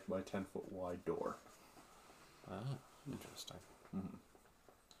high by 10 foot wide door. Ah, interesting.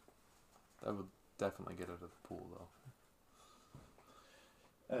 That would definitely get out of the pool,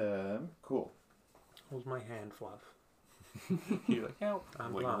 though. Cool. Hold my hand, Fluff. You're like, help.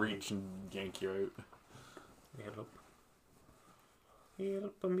 I'm Like, blind. reach and yank you out. Help.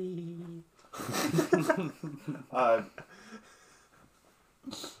 Help me.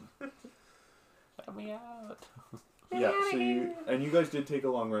 Let me out. Yeah, so you guys did take a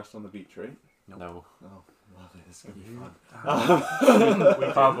long rest on the beach, right? No. Oh, lovely. This is gonna be fun. We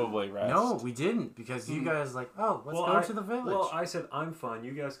probably rest. No, we didn't because you guys like, oh, let's go to the village. Well, I said I'm fine.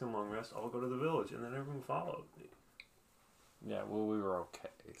 You guys can long rest. I'll go to the village, and then everyone followed me. Yeah, well, we were okay,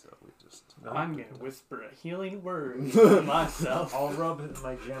 so we just. I'm gonna whisper a healing word to myself. I'll rub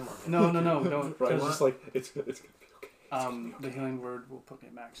my gem on it. No, don't. Right, 'cause, just like it's gonna be okay. the healing word will put me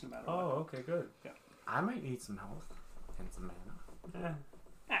at max no matter what. Oh, okay, good. I might need some health and some mana.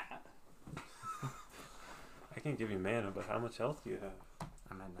 I can give you mana, but how much health do you have?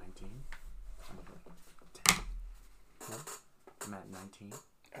 I'm at 19. I'm at 10. What? I'm at 19.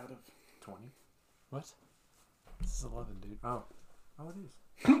 Out of 20. What? This is 11, dude. Oh, it is.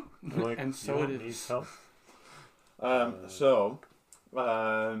 Like, and so you it don't is. need help?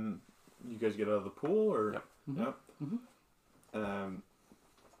 You guys get out of the pool, or Yep. Yep.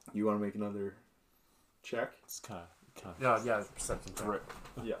 You want to make another check? It's kind of. Yeah, perception check. Right.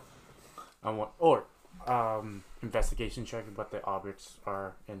 Yeah. I want investigation check what the objects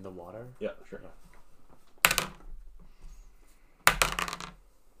are in the water. Yeah, sure.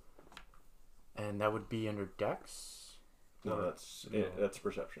 And that would be under Dex. No, Or- that's No. that's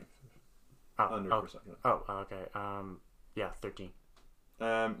perception. Oh, Under oh, perception. oh, okay. Yeah, 13.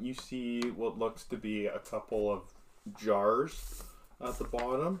 You see what looks to be a couple of jars at the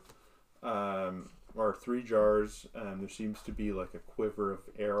bottom, or 3 jars. There seems to be like a quiver of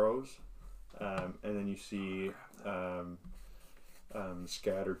arrows, and then you see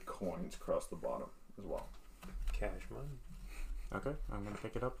scattered coins across the bottom as well. Cash money. Okay, I'm gonna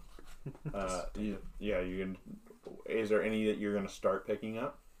pick it up. You can. Is there any that you're gonna start picking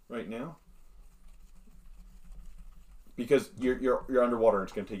up right now? Because you're underwater and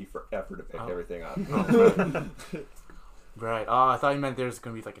it's gonna take you forever to pick Oh. everything up. Right. Oh, I thought you meant there's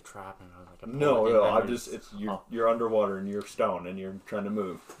gonna be like a trap and I was like, No, I'm just. just you're underwater and you're stone and you're trying to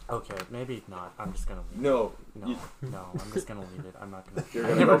move. Okay, maybe not. I'm just gonna leave. No, No, no, I'm just gonna leave it. I'm not gonna. You're I'm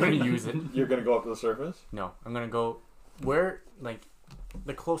gonna never go- gonna use it. you're gonna go up to the surface. No, I'm gonna go where like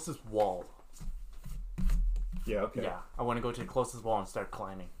the closest wall. Yeah, okay. Yeah, I want to go to the closest wall and start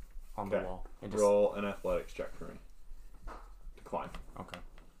climbing on the Okay. wall and just. Roll an athletics check for me to climb. Okay.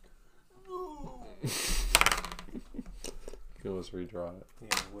 You always redraw it. Yeah,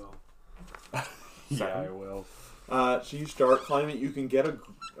 I will. Yeah, I will. So you start climbing. You can get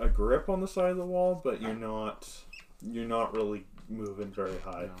a grip on the side of the wall, but you're not really moving very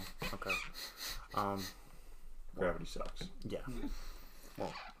high. No. Okay. Gravity sucks. Yeah.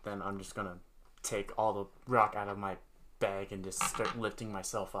 Well, then I'm just gonna take all the rock out of my bag and just start lifting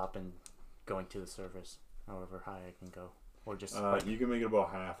myself up and going to the surface, however high I can go, or just like You can make it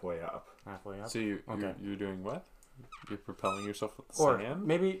about halfway up. halfway up. So Okay. you're doing what? You're propelling yourself with the Or sand?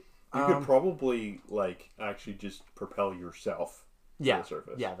 maybe You could probably actually just propel yourself yeah, to the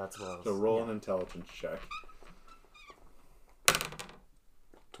surface. yeah, that's what I was. So roll yeah, an intelligence check.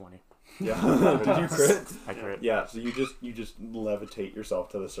 20. Yeah. Did you crit? I crit. Yeah. So you just levitate yourself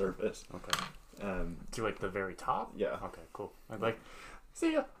to the surface. Okay. Um. To like the very top. Yeah. Okay. Cool. I'm like,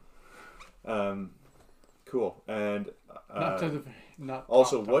 see ya. Cool. And not to the not.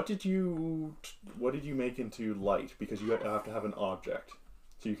 also, top. what did you make into light? Because you have to have an object,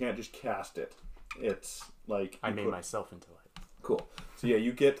 so you can't just cast it. It's like I you made put- myself into light. Cool. So yeah,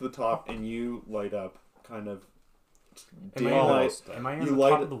 you get to the top and you light up kind of Am I, daylight. am I on You the light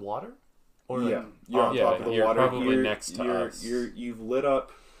top it- of the water? Or Yeah, like, you're on yeah, top of the you're water. probably next to us. You've lit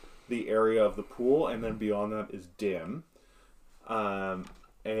up the area of the pool, and then beyond that is dim.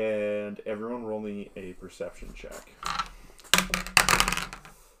 And everyone roll me a perception check.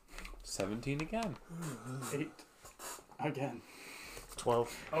 17 again. 8 again.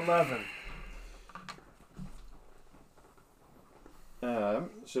 12. 11.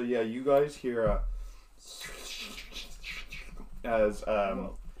 So yeah, you guys hear as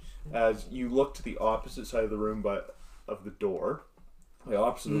you look to the opposite side of the room, but of the door, the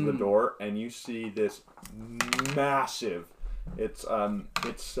opposite of the door, and you see this massive. Its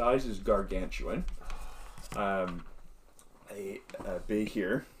size is gargantuan. A big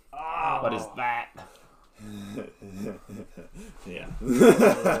here. What is that? Yeah.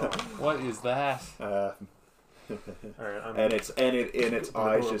 What is that? All right, I'm And its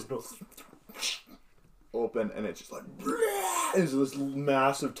eyes just Door. open, and it's just like as this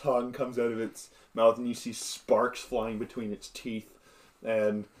massive tongue comes out of its mouth, and you see sparks flying between its teeth,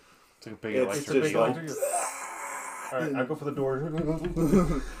 and It's like a big It's electric just eel. like- All right, I go for the door.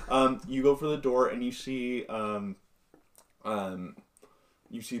 you go for the door, and you see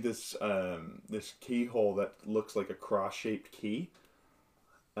this this keyhole that looks like a cross-shaped key.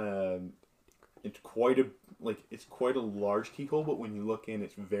 It's quite a large keyhole, but when you look in,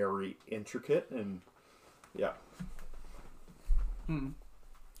 it's very intricate, and yeah.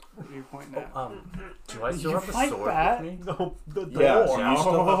 What are you pointing at? Do I still you have the fight sword that? with me? No, the door. Yeah, so you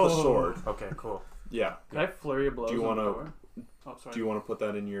still have the sword. Okay, cool. Yeah. Can I flurry a blows? Do you on the wanna- door? Oh, sorry. Do you want to put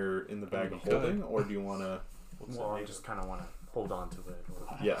that in the bag You of could. holding, or do you want to? Well, I just kind of want to hold on to it.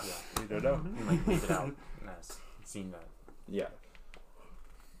 Or, Yeah. Leave it out. And, like leave it out. As seen that. Yeah.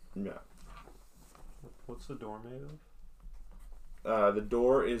 Yeah. What's the door made of? The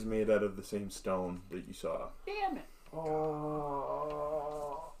door is made out of the same stone that you saw. Damn it!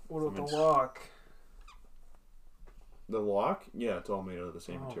 Oh, what about the lock? The lock? Yeah, it's all made out of the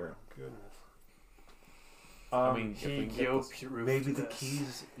same Oh, material. goodness. I mean, if we He can get go this- through Maybe to the this.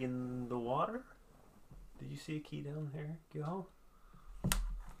 key's in the water? Did you see a key down there, Gil?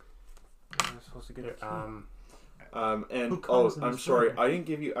 You're supposed to get a key. And Who comes in I'm the sorry, story? I didn't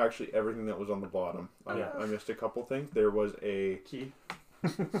give you actually everything that was on the bottom. Yeah. I missed a couple things. There was a Key.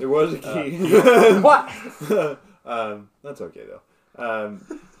 key. What? That's okay though.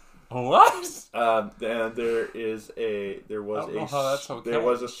 What? And there was I don't know how that's okay. there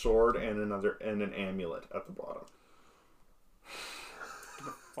was a sword and an amulet at the bottom.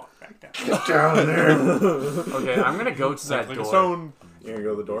 Fuck back down. Get down there! Okay, I'm gonna go to that Like a door. stone. You're gonna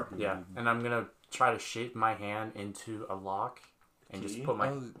go to the door. Yeah, and I'm gonna try to shape my hand into a lock and just Key? put my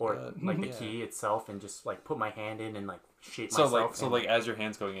Oh, like the yeah. key itself and just like put my hand in and like shape So myself. so and like as your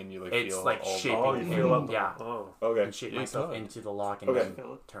hand's going in, you like it's feel like all shaping. Oh, you feel up. Yeah, Oh. Okay. and shape You myself could. into the lock and Okay. then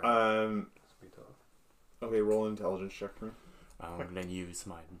Fill it. turn. Okay. Roll an intelligence check for me. I'm gonna use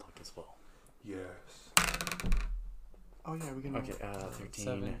my luck as well. Yes. Oh yeah, we can. Okay, 13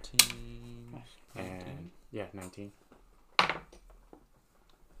 17. and yeah, 19.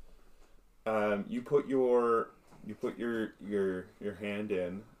 You put your hand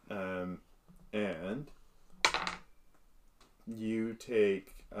in, and you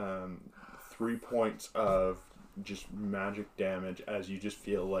take 3 points of just magic damage as you just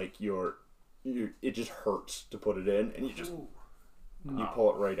feel like it just hurts to put it in, and you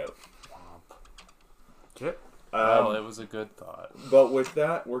pull it right out. Okay. Well, it was a good thought. But with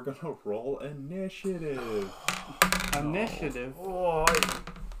that, we're gonna roll initiative. Initiative. Oh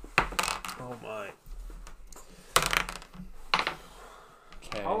my.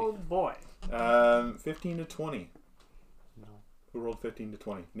 Okay. Oh boy. 15 to 20. No. Who rolled 15 to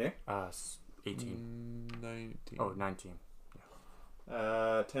 20? Nick? 18. 19. Oh, 19.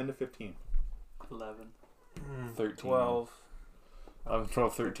 10 to 15. 11. 13. 12. I'm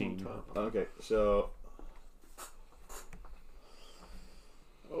 12, 13. Okay, so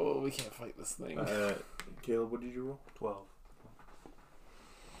Oh, we can't fight this thing. Caleb, what did you roll? 12.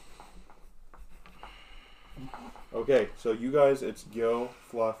 Okay, so you guys, it's Gil,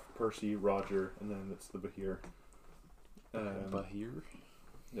 Fluff, Percy, Roger, and then it's the Bahir. But here?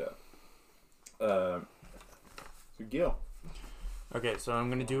 Yeah. So Gil. Okay, so I'm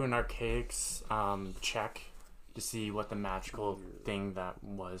gonna do an archaics check to see what the magical thing that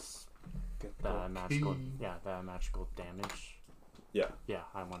was. The magical, the magical damage. Yeah. Yeah,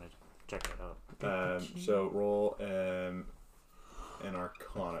 I wanted to check that out. So roll an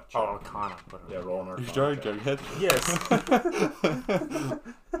Arcana check. Oh, Arcana. Yeah, roll an Arcana You drawing check. Jughead? Yes.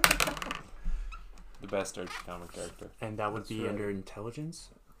 The best Archie comic character. And that would That's be right. under intelligence.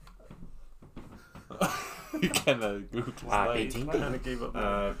 You kind of goofed. 18. I kind of gave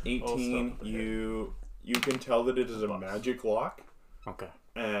up. 18, stuff. you can tell that it is a magic lock, Okay.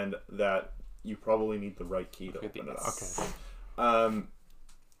 and that you probably need the right key to Look at open it the up. Okay.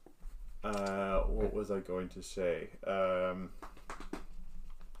 What was I going to say? I don't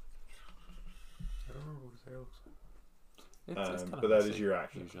remember what his hair looks like. But that is your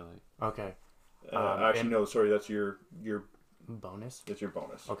action. Usually. Okay. Actually, and- no, sorry, that's your Bonus. that's your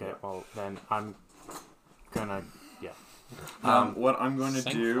bonus. Okay. Yeah. Well, then I'm gonna. Yeah. What I'm going to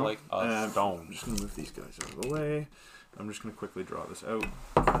Sink do, like a I'm stone. just going to move these guys out of the way. I'm just going to quickly draw this out.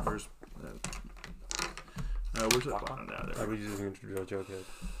 Where's that button? I was just going to draw Jughead.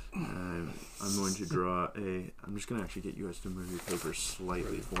 I'm going to draw I'm just going to actually get you guys to move your paper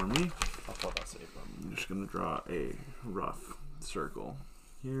slightly for me. I'll put that safe. I'm just going to draw a rough circle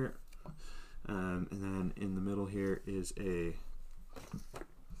here. And then in the middle here is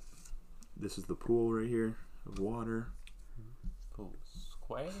this is the pool right here of water. Pool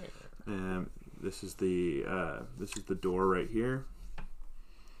square. This is the door right here.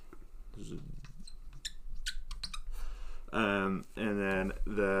 And then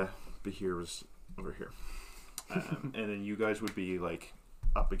the Bahir was over here. And then you guys would be like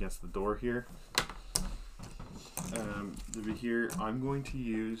up against the door here. The Bahir, I'm going to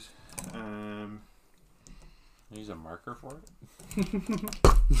use Use a marker for it.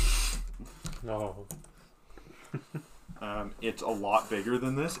 No. it's a lot bigger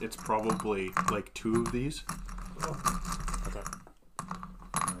than this. It's probably like 2 of these. Okay.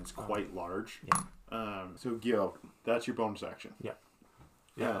 It's quite large. Yeah. So Gil, that's your bonus action. Yeah,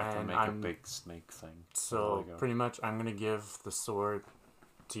 To and make I'm a big snake thing. so There we go. pretty much I'm gonna give the sword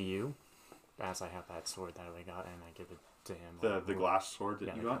to you, as I have that sword that I got, and I give it to him. The glass sword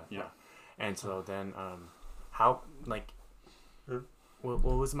that you the got. glass- Yeah. And so then, how like, what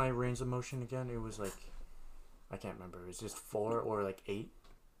was my range of motion again? It was like, I can't remember. It was just 4 or like 8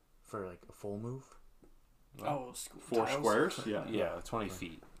 for like a full move. Oh, 4 tiles? squares. Yeah. Yeah, 20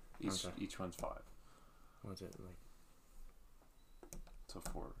 feet. Each Okay. each one's 5. What was it like? So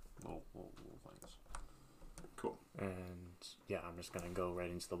 4 little things. Cool. And yeah, I'm just gonna go right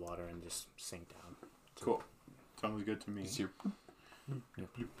into the water and just sink down. Cool. Sounds good to me. It's your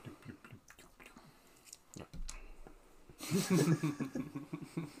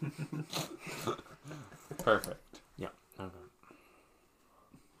perfect. Yeah. Okay.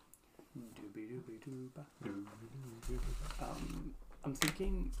 Doobie-doobie-dooba. I'm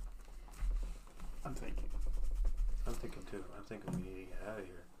thinking I'm thinking too. I'm thinking we need to get out of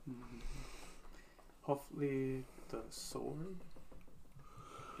here. hopefully the sword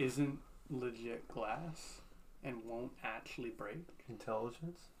isn't legit glass and won't actually break.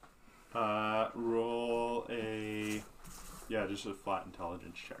 Intelligence? Roll a just a flat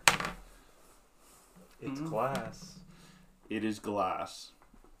intelligence check. It's glass. It is glass.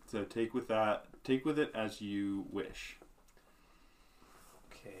 So take with it as you wish.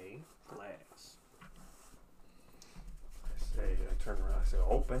 Okay. Glass. I turn around, I say,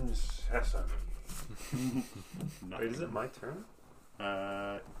 open sesame. Nothing. Wait, is it my turn?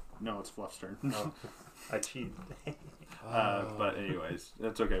 No, it's Fluff's turn. Oh, I cheated. But anyways,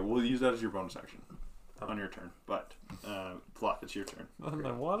 that's okay. We'll use that as your bonus action on your turn. But Fluff, it's your turn. Nothing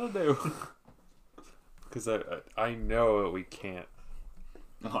I want to do. Because I know that we can't.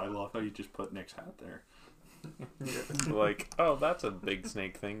 Oh, I love how you just put Nick's hat there. Like, oh, that's a big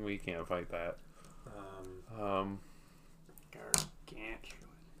snake thing. We can't fight that.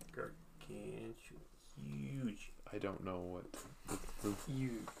 Gargantuan. Huge. I don't know what.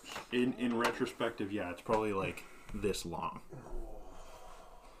 Huge. In retrospective, yeah, it's probably like this long.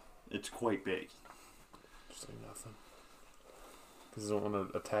 It's quite big. Say nothing. Because I don't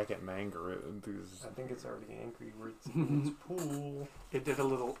want to attack it and anger it. I think it's already angry where it's in its pool. It did a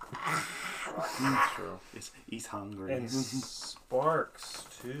little. That's true. He's hungry. And sparks,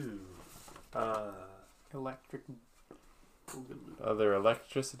 too. Electric. Are there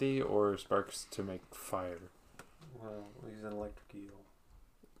electricity or sparks to make fire? Well, he's an electric eel.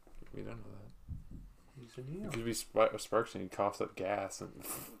 We don't know that. He's an eel. It could be sparks and he coughs up gas and.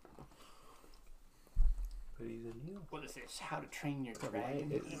 But he's an eel. What is this? How to Train Your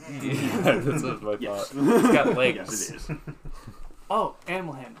Dragon? Yeah, that's what my Yes. thought. It's got legs. Yes, it is. Oh,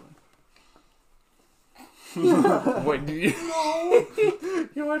 animal handling. What do you?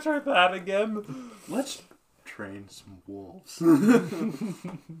 You want to try that again? Let's train some wolves.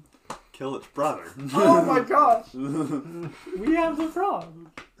 Kill its brother. Oh my gosh! We have the frog.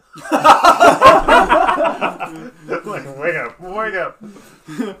 Like, wake up.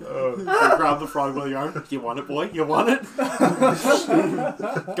 You grab the frog by the arm. You want it, boy? You want it?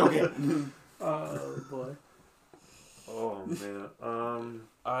 Go get it. Oh boy. Oh, man.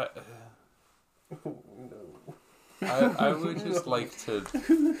 I would just like to.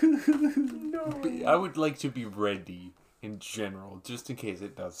 I would like to be ready in general, just in case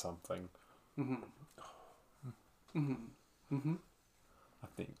it does something. I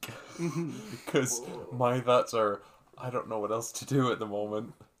think because my thoughts are, I don't know what else to do at the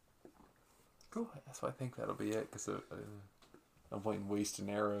moment. Cool. So I think that'll be it. Because I'm playing wasting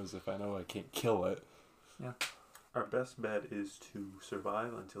arrows if I know I can't kill it. Yeah. Our best bet is to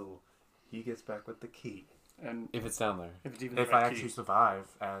survive until he gets back with the key. And If it's down there. if it's even If the right I actually key. survive,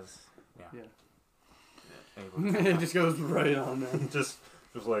 as able to it just goes right on there. just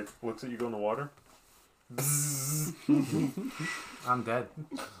like looks at you go in the water. I'm dead.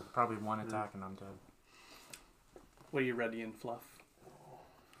 Probably one attack and I'm dead. What are you ready in Fluff?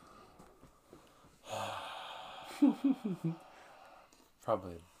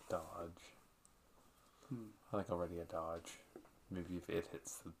 Probably a dodge. I think already a dodge. Maybe if it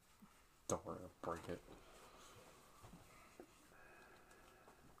hits the door, it'll break it.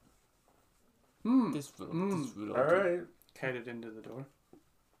 This will All right. Kite it into the door.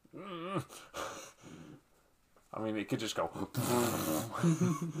 I mean, it could just go.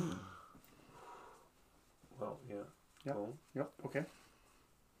 Well, yeah. Yep. Cool. Yep. Okay.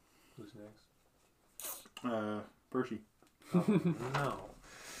 Who's next? Percy. Oh, no.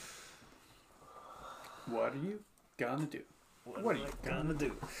 What are you gonna do? What are you gonna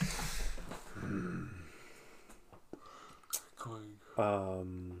do?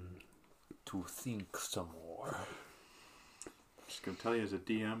 to think some more. Just gonna tell you, as a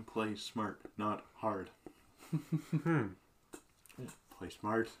DM, play smart, not hard. Play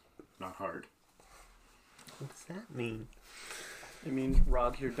smart, not hard. What's that mean? It means,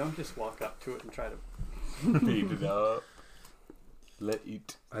 Roger, don't just walk up to it and try to... Beat it up. Let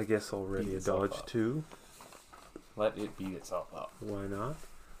it. I guess already Beat a itself dodge up. too. Let it beat itself up. Why not?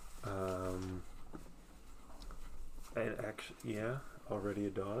 And actually, yeah, already a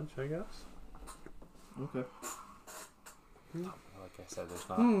dodge, I guess. Okay. Like I said, there's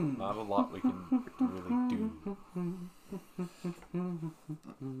not a lot we can really do.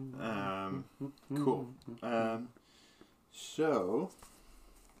 Cool. So,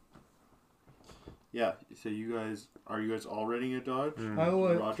 yeah. So are you guys all ready to dodge? I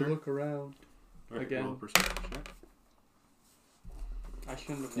want Roger? to look around. Right, Again. roll a perception check. I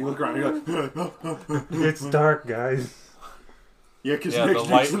shouldn't have You look walked. around. You're like, It's dark, guys. yeah, because Yeah, Nick's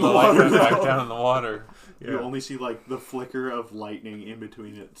the light went now. back down in the water. You only see like the flicker of lightning in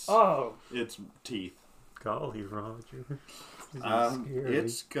between its Oh! teeth. Golly, Roger. This is scary.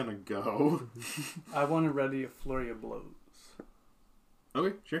 It's gonna go. I want to ready a flurry of blows.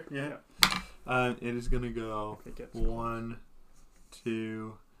 Okay, sure, yeah. It is gonna go It gets 1,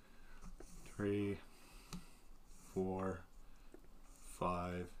 2, 3, 4,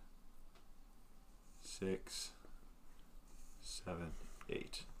 5, 6, 7,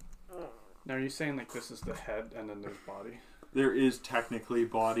 8. Now, are you saying like this is the head and then there's body? There is technically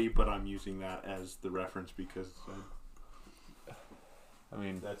body, but I'm using that as the reference because I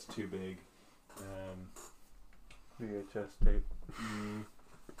mean, that's too big. VHS tape.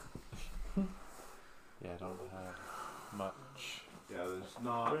 yeah, I don't have much. Yeah, there's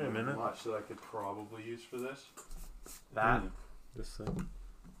not Wait a minute. much that I could probably use for this. That. This thing.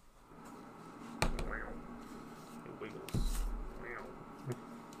 It wiggles.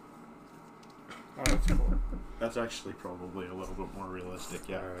 Oh, that's cool. That's actually probably a little bit more realistic.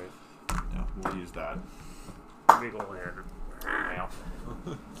 Yeah, Alright. yeah, we'll use that. Wiggle hand.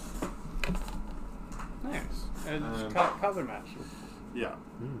 Nice. And it's color match. Yeah.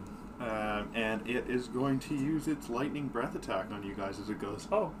 And it is going to use its lightning breath attack on you guys as it goes.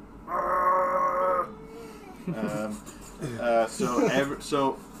 Oh.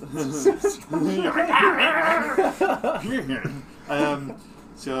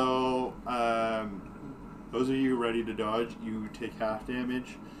 Those of you ready to dodge, you take half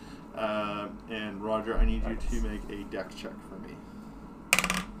damage. And Roger, I need you to make a dex check for me.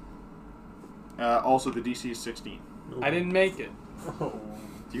 Also, the DC is 16. I didn't make it.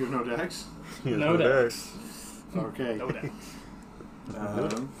 Do you have no dex? No dex. Okay. No dex.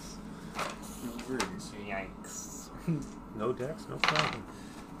 Yikes. No dex, no problem.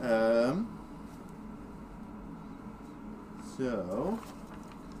 So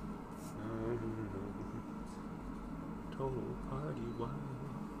Total party wild.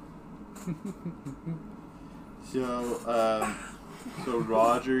 So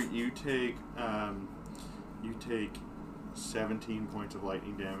Roger, you take 17 points of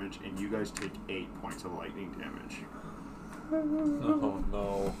lightning damage, and you guys take 8 points of lightning damage. Oh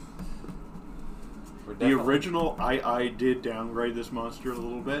no. We're The original, I did downgrade this monster a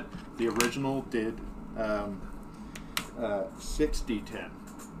little bit. The original did 6d10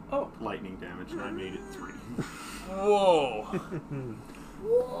 Oh. lightning damage, and I made it 3. Whoa.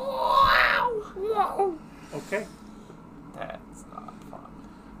 Okay. That's not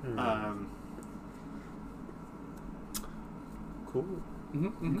fun. Cool.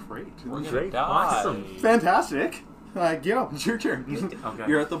 Great. We're gonna Great. die. Awesome. Fantastic. Gil, it's your turn. Okay.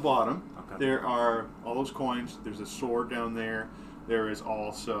 You're at the bottom. Okay. There are all those coins. There's a sword down there. There is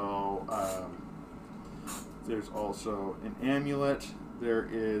also an amulet. There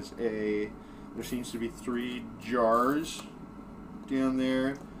seems to be 3 jars down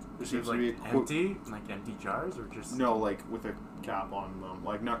there. There seems to be empty, like empty jars, or just No, like with a cap on them,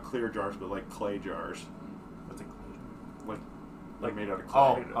 like not clear jars, but like clay jars, what's it called? like made out of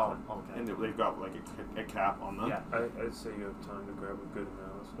clay. Oh, okay. And they've got like a cap on them. Yeah. I'd say you have time to grab a good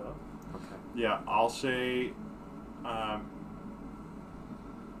amount of stuff. Okay. Yeah, I'll say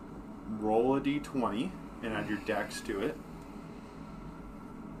roll a d20 and add your dex to it.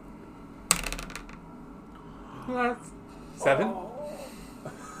 Seven?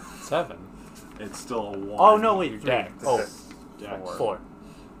 7. It's still a 1. Oh no, wait, Your 3. dex. Oh, Dex. 4.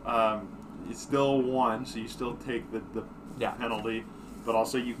 It's still 1, so you still take the Yeah. penalty, but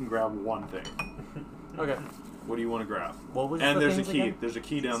also you can grab one thing. Okay. What do you want to grab? What was And the there's a things key. again? There's a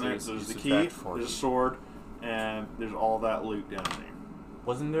key down So there. you So there's the key, subtract 40. there's a sword, and there's all that loot down there.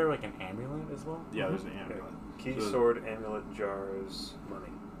 Wasn't there like an amulet as well? Yeah, there's an amulet. Key, So- sword, amulet, jars,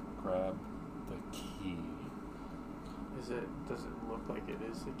 money. Grab. the key. Does it look like it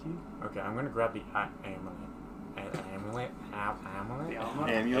is the key? Okay, I'm gonna grab the amulet. Amulet? The Amulet? amulet?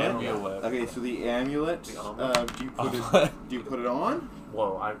 Amulet. Okay, so the amulet. The omelet? Do you put it? Do you put it on?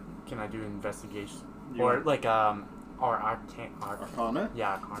 Whoa, can I do investigation? You Or want- like, or Arcana.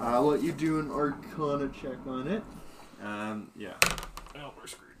 Yeah, Arcana. I'll let you do an Arcana check on it. Yeah. Oh, we're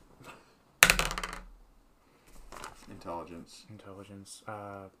screwed. Intelligence. Intelligence.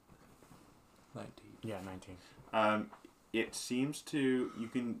 19. Yeah, 19. It seems to you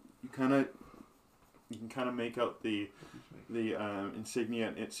can kind of make out the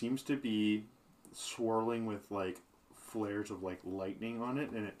insignia. It seems to be swirling with like flares of like lightning on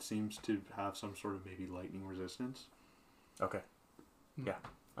it, and it seems to have some sort of maybe lightning resistance, Okay. Yeah.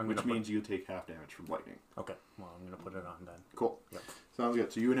 which means you take half damage from lightning. Okay. Well, I'm gonna put it on then. Cool. Yep. Sounds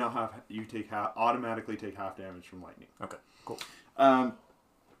good. So you now automatically take half damage from lightning. Okay. Cool. Yeah.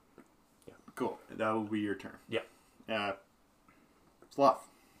 Yeah. Cool. That will be your turn. Yeah. Fluff.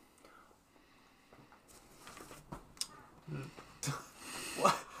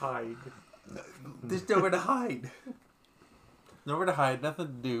 Hide. There's nowhere to hide. Nowhere to hide, nothing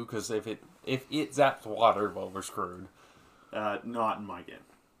to do, because if it zaps water, well, we're screwed. Not in my game.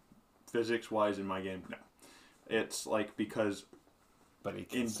 Physics-wise, in my game, no. It's like because But it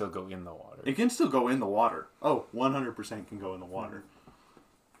can still go in the water. it can still go in the water. Oh, 100% can go in the water.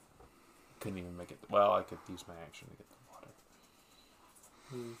 Couldn't even make it. Well, I could use my action to get the water.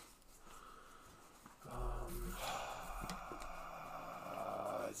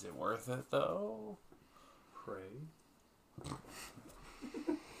 Is it worth it, though? Pray.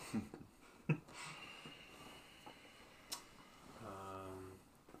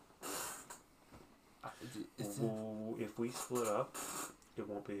 Well, if we split up, it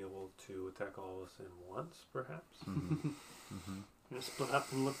won't be able to attack all of us in once, perhaps. Gonna split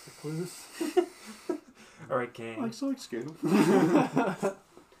up and look for clues. All right, gang. Like so scale.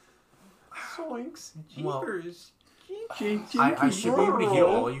 Zoinks. Well, Jeepers. I should be able to heal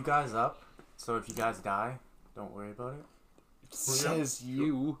all you guys up. So if you guys die, don't worry about it. Says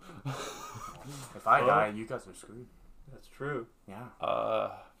you. If I Oh. die, you guys are screwed. That's true. Yeah.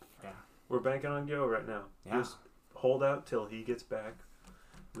 Yeah. We're banking on Yo right now. Yeah. Just hold out till he gets back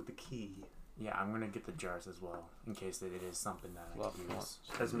with the key. Yeah, I'm gonna get the jars as well in case that it is something that I Love can use.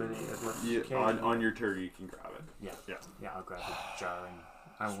 As much as you can. On your turn, you can grab it. Yeah, I'll grab the jar and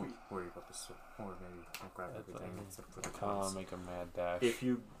I won't worry about the or maybe I'll grab everything except for the Kind of cards. make a mad dash. If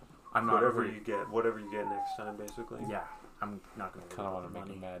you I'm not whatever worried. you get next time, basically. Yeah, I'm not gonna. Kind of want to worry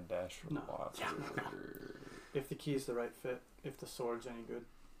make a about mad dash for No. water. If the key's the right fit, if the sword's any good.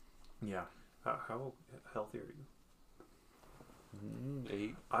 the money. Yeah. How healthy are you?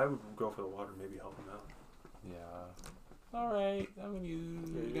 8. I would go for the water. Maybe help him out. Yeah. All right. I'm gonna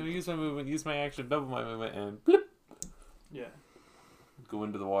Yeah. use my movement, use my action, double my movement, and blip, Yeah. go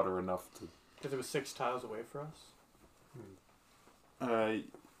into the water enough to. Because it was 6 tiles away for us.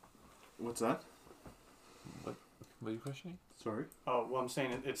 What's that? What are you questioning? Sorry. Oh, well, I'm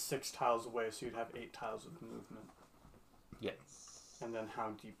saying it's 6 tiles away, so you'd have 8 tiles of movement. Yes. And then how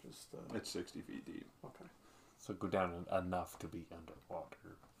deep is the... It's 60 feet deep. Okay. So go down enough to be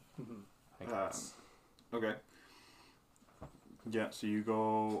underwater. Mm-hmm. I guess. Okay. Yeah, so you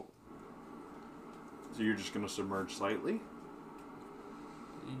go... So you're just going to submerge slightly?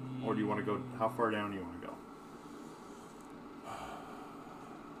 Or do you want to go... How far down do you want to go?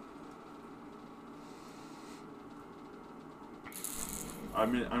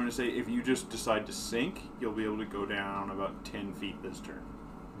 I'm gonna say if you just decide to sink, you'll be able to go down about 10 feet this turn.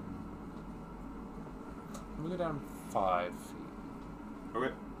 I'm gonna go down 5 feet.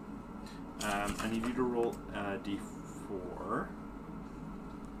 Okay. I need you to roll d4.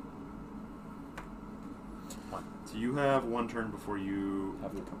 1. So you have 1 turn before you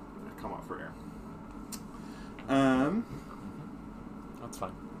Have to come up for air. That's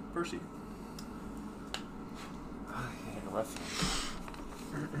fine. Percy. Take a breath.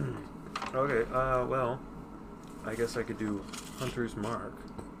 Okay. Well, I guess I could do Hunter's Mark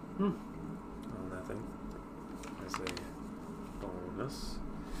on that thing as a bonus.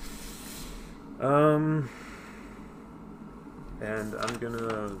 And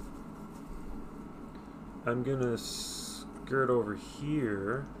I'm gonna skirt over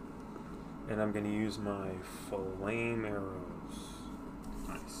here, and I'm gonna use my flame arrows.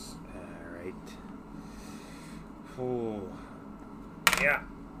 Nice. All right. Oh. Yeah.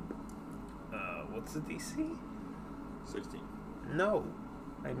 What's the DC? 16. No,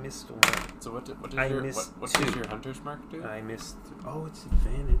 I missed one. So what does I your missed what two. does your hunter's mark do? I missed. Oh, it's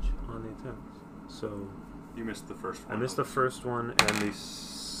advantage on the attempts. So You missed the first one. I missed the first one, and the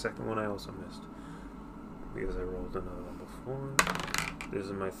second one I also missed because I rolled another one before. This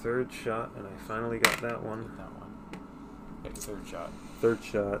is my third shot, and I finally got that one. Get that one. Okay, third shot. Third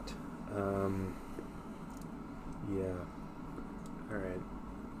shot. Yeah. Alright.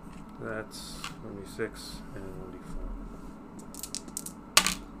 That's 1d6 and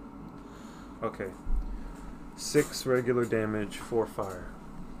 1d4. Okay. 6 regular damage, 4 fire.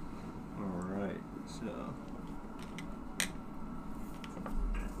 Alright, so.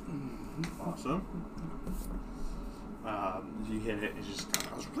 Awesome. As you hit it, it just kind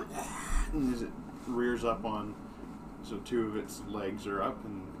of goes, and as it rears up on, so 2 of its legs are up,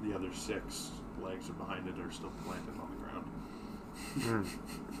 and the other 6 legs are behind it are still planted on the ground.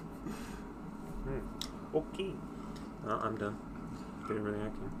 Okay. I'm done. Did everything I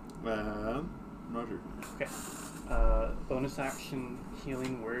can. Roger. Okay. Bonus action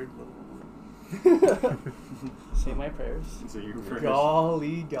healing word. Say my prayers. So you first.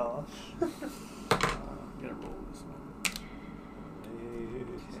 Golly gosh. I'm gonna roll this one.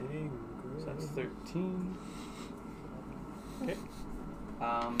 So that's 13. Okay.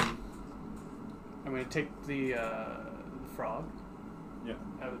 I'm gonna take the frog Yeah.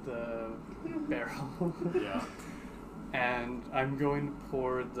 out of the barrel. Yeah. And I'm going to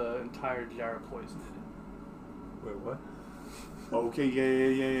pour the entire jar of poison in Wait, what? Okay.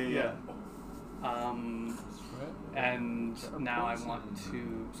 Yeah. And now I want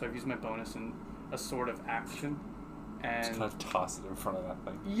to. So I've used my bonus and a sort of action, and Just kind of toss it in front of that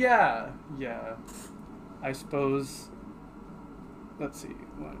thing. yeah. I suppose. Let's see.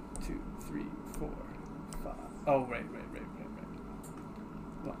 1, 2, 3, 4, 5. Oh, right.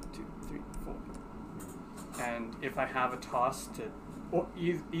 1, 2, 3, 4. And if I have a toss to, or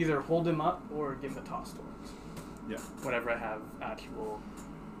either hold him up or give a toss towards. Yeah. Whatever I have actual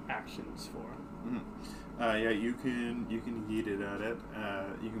actions for. Yeah, you can yeet it at it.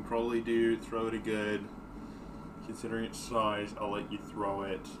 You can probably throw it a good. Considering its size, I'll let you throw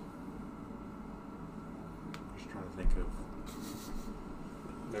it. I'm just trying to think of.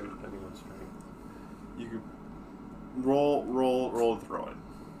 Maybe depending on strength. You can roll and throw it.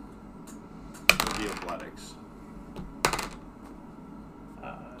 It'll be athletics.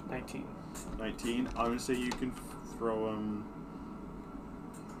 19. 19. I'm gonna say you can throw him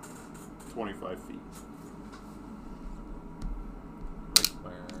 25 feet. Right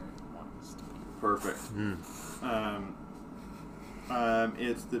where I want this to be. Perfect.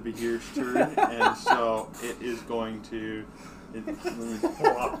 It's the Behir's turn, and so it is going to.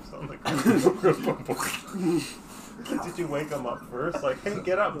 Flops on the ground. Did you wake him up first? Like, hey,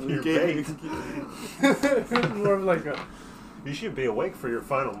 get up, you're baked. More of like a. You should be awake for your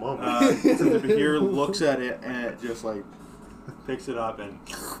final moment. So the Behir looks at it and it just like picks it up and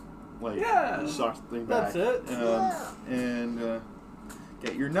like sucks the thing back. That's it. And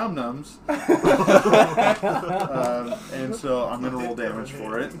get your num-nums. And so I'm gonna roll damage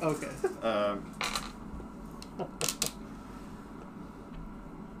for it. Okay.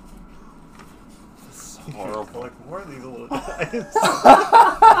 Horrible. Like more of these little guys.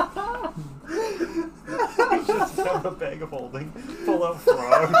 Just have a bag of holding, pull out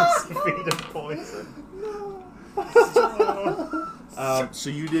frogs, feed them poison. So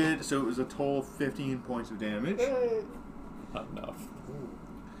you did. So it was a total of 15 points of damage. Not enough.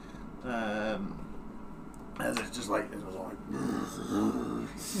 As it's just like it was like.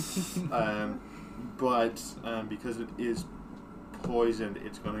 But because it is poisoned,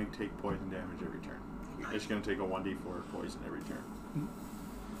 it's going to take poison damage every turn. It's going to take a 1d4 poison every turn.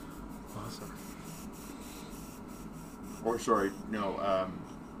 Awesome. Or sorry, no.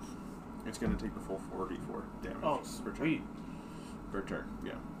 It's going to take the full 4d4 damage. Oh, per turn. sweet. Per turn,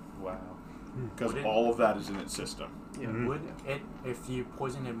 yeah. Wow. Because Would it- all of that is in its system. Yeah. Would it, if you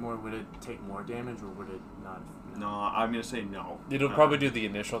poison it more, would it take more damage or would it not? No, I'm going to say no. It'll probably do the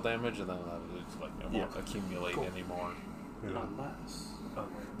initial damage and then it's like it won't Yeah. accumulate Cool. anymore. Unless.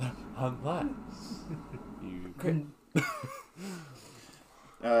 Unless you crit.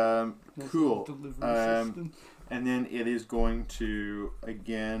 Cool. Delivery system. And then it is going to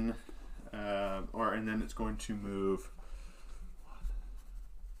again, and then it's going to move 1,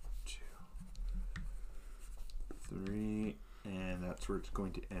 2, 3, and that's where it's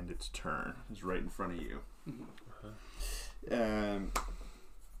going to end its turn. It's right in front of you.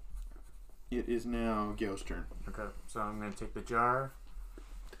 It is now Gale's turn. Okay, so I'm gonna take the jar,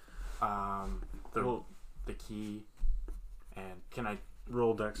 the key, and can I?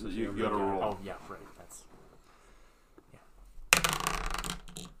 Roll dex. You gotta roll. Oh yeah, right. That's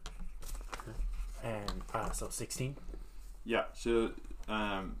and so 16. Yeah. So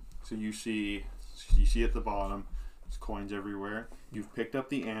you see at the bottom. There's coins everywhere. You've picked up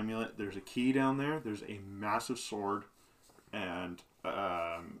the amulet. There's a key down there. There's a massive sword, and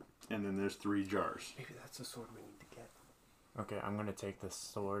then there's 3 jars. Maybe that's the sword we need to get. Okay, I'm gonna take the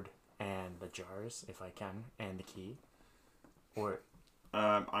sword and the jars if I can, and the key. Or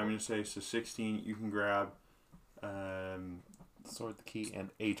I'm gonna say so. 16. You can grab. Sword, the key, and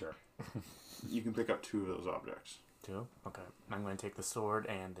a jar. You can pick up 2 of those objects. 2. Okay, I'm gonna take the sword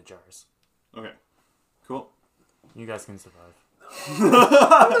and the jars. Okay. Cool. You guys can survive.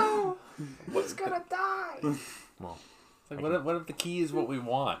 What's gonna die? Well, It's like, what if the key is what we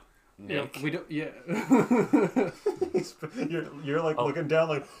want? Yeah, Nick? we don't. Yeah. You're like Oh. looking down,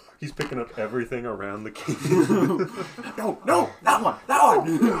 like he's picking up everything around the key. No, that one.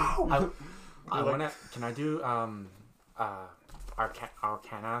 I wanna. Can I do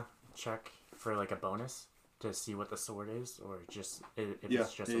Arcana check for like a bonus to see what the sword is, or just if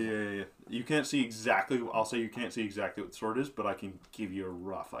it's just Yeah. You can't see exactly. I'll say you can't see exactly what the sword is, but I can give you a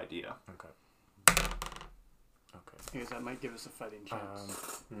rough idea. Okay. Okay. Because that might give us a fighting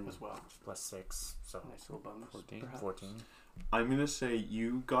chance as well. +6, so Nice little bonus. 14. perhaps. 14. I'm gonna say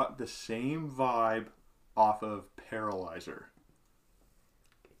you got the same vibe off of Paralyzer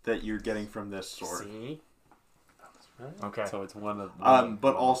that you're getting from this sword. See? Okay. So it's one of.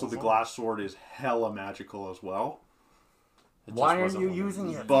 But also the glass sword is hella magical as well. It Why just are wasn't you one of using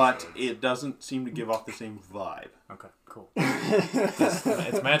these. it? But it doesn't seem to give off the same vibe. Okay. Cool.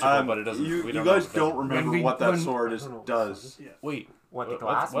 It's magical, but it doesn't. You we guys know what it don't does. remember When what that when- sword I is don't know what does. Yeah. Wait, What, the what-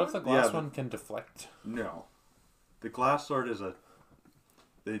 glass what if the one? glass Yeah, one can deflect? No, the glass sword is a.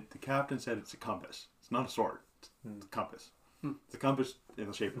 The captain said it's a compass. It's not a sword. It's a compass. It's a compass in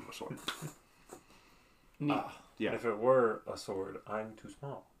the shape of a sword. Neat. Yeah, If it were a sword, I'm too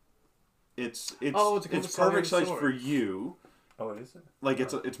small. it's Oh, it's a compass perfect sized size sword. for you. Oh, is it? Like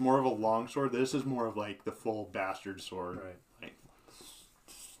it's more of a long sword. This is more of like the full bastard sword. Right. Like,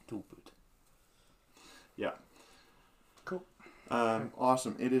 Stupid. yeah. Cool.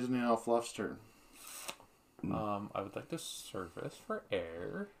 Awesome. It is now Fluff's turn. I would like to surface for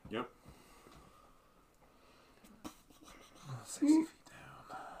air. Yep. 60 feet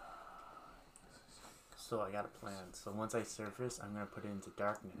down. So I got a plan. So once I surface, I'm gonna put it into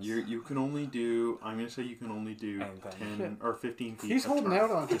darkness. You can only do. I'm gonna say you can only do And then- 10 or 15 feet. He's a holding turn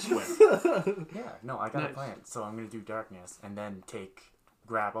out on to it. swim. Yeah. No, I got Nice. a plan. So I'm gonna do darkness and then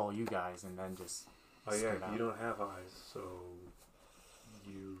grab all you guys and then just. Oh yeah, Straight out. you don't have eyes, so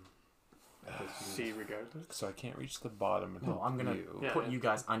you. I guess you See, regardless. So I can't reach the bottom and No, help I'm gonna you. Yeah. put you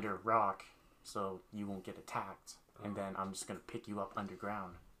guys under rock so you won't get attacked, and then I'm just gonna pick you up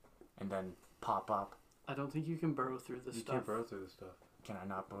underground, and then pop up. I don't think you can burrow through this You stuff. can't burrow through this stuff. Can I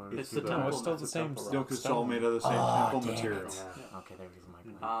not burrow? It's through the temple. it's still man. the same. temple. No, because it's all made out of the same temple damn material. it. Yeah. Okay, there is my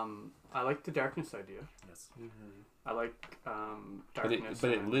plan. I like the darkness idea. Yes. I like But darkness.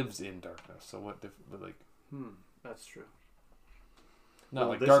 it and- lives in darkness. So what? That's true. Not Well,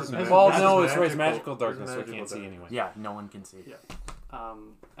 like this darkness. is well, magic- no, this it's is right. Magical magical- darkness. this is So I can't magical see dark. anyway. Yeah, no one can see. Yeah.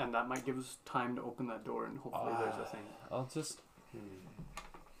 And that might give us time to open that door, and hopefully there's a thing. I'll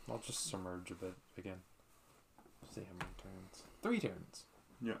just submerge a bit again. See how many turns. 3 turns.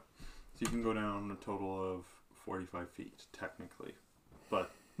 Yeah. So you can go down a total of 45 feet, technically. But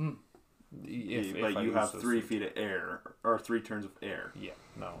If I you use have those 3 feet of air, or 3 turns of air. Yeah.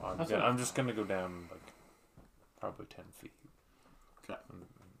 No, That's I'm just gonna go down like probably 10 feet. Okay. And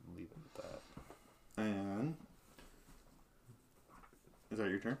leave it at that. And is that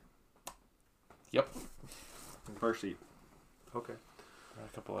your turn? Yep. Percy. Okay. I had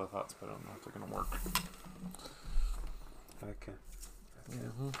a couple other thoughts, but I don't know if they're gonna work. Okay.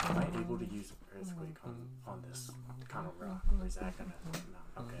 Am I able to use earthquake on this kind of rock, or is that gonna? No.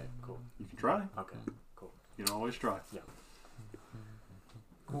 Okay. Cool. You can try. Okay. Cool. You can always try.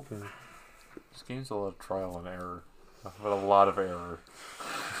 Okay. This game's a lot of trial and error. But a lot of error.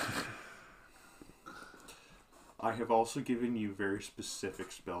 I have also given you very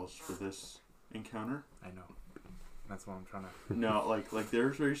specific spells for this encounter. I know. That's what I'm trying to. No, like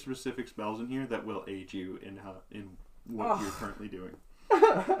there's very specific spells in here that will aid you in what you're currently doing.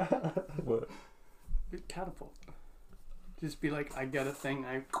 What? Catapult. Just be like, I get a thing.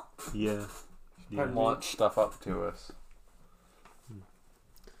 Yeah. Pardon? Launch stuff up to us.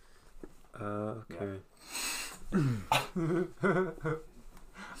 Okay. I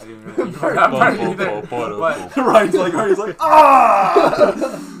didn't know you were that part either. But Ryan's like,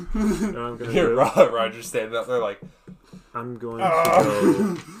 ah! No, I'm gonna Here, do- Roger's standing up there like, I'm going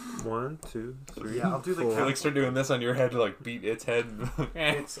to go 1, 2, 3. Yeah, I'll do the 4. Felix start doing this on your head to like beat its head.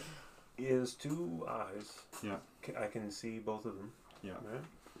 It is 2 eyes. Yeah. I can see both of them. Yeah. Right?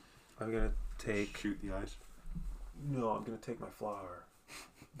 I'm gonna take Shoot the eyes. no, I'm gonna take my flower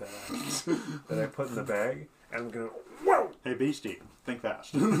that I put in the bag, and I'm gonna Hey, Beastie, think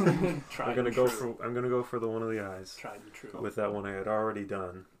fast. Tried I'm gonna and go true. for I'm gonna go for the one of the eyes Tried and true. with that one I had already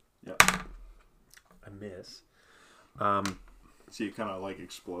done. Yep. I miss. See, it kind of like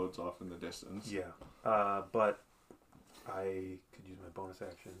explodes off in the distance. Yeah. But I could use my bonus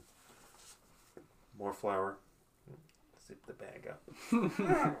action. More flour. Zip the bag up.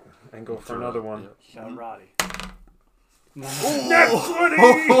 And go for another one. Shout Roddy. Yeah,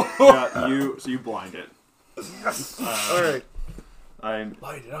 you blind it. Alright.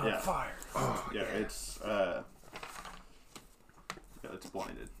 Light it on Yeah. fire. Yeah, it's it's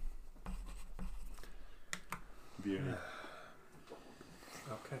blinded. Beauty.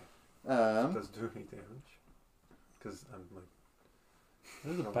 Okay. Doesn't do any damage. Because I'm like,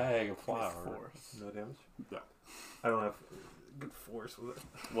 There's a bag of flour. Force. no damage? Yeah. I don't have good force with it.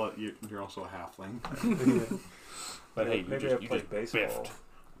 Well, you're also a halfling. But hey, maybe you I play just baseball. biffed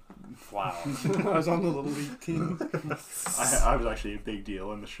flour. I was on the little league team. I was actually a big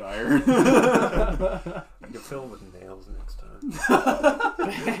deal in the Shire. You fill it with nails next time.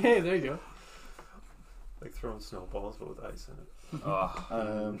 Hey, there you go. Like throwing snowballs, but with ice in it.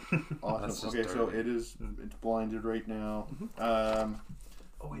 Awesome. That's just Okay, so dirty. it's blinded right now. Oh,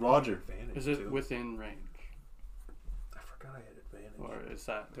 wait, Roger. Advantage Is it too. within range? I forgot I had advantage. Or is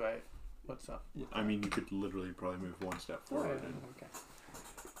that, what's up? I mean, you could literally probably move one step Oh, yeah, forward. And, okay.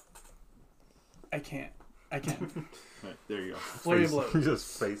 I can't. right, there you go. Flurry of blows.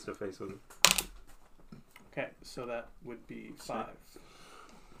 Just face to face with it. Okay, so that would be 5.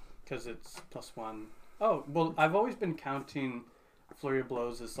 Because it's +1. Oh, well, I've always been counting Flurry of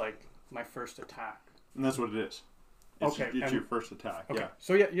Blows as like my first attack. And that's what it is. It's, Okay, it's and- your first attack. Okay, Yeah.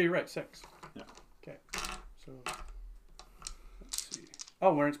 so yeah, you're right, 6. Yeah. Okay, so let's see.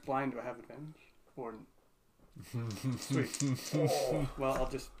 Oh, where it's blind, do I have advantage? Or sweet. Well, I'll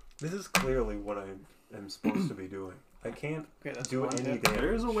just. This is clearly what I am supposed to be doing. I can't Okay, that's do one any hit. damage.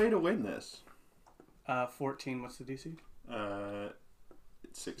 There is a way to win this. 14. What's the DC?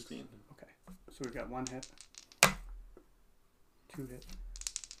 It's 16. Okay, so we've got 1 hit, 2 hit,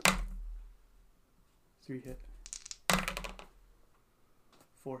 3 hit,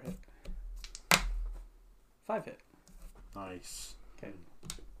 4 hit, 5 hit. Nice. Okay.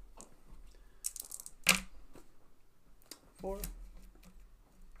 4,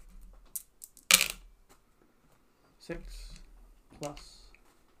 6 plus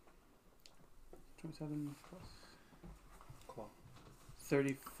 27 plus Claw.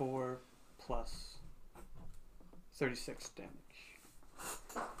 34 plus 36 damage.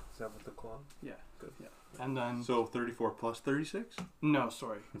 Is that with the claw? Yeah. Good. Yeah. And then So 34 plus 36? no,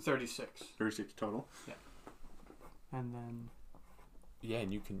 sorry, 36. 36 total. And then Yeah,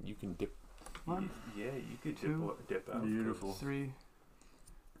 and you can dip. 1, Yeah, you could Two. dip out. Beautiful. 3.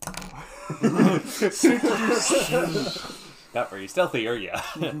 Not very stealthy, are ya?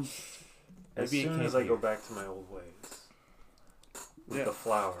 As Maybe it soon can't as I be. go back to my old ways with Yeah. the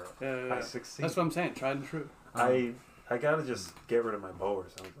flower, Yeah. I succeed. That's what I'm saying. Tried and true. I gotta just get rid of my bow or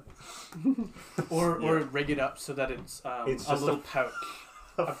something. Or rig it up so that it's, It's a just little pouch.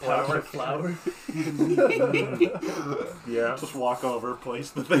 A pouch of flour. Yeah. Just walk over,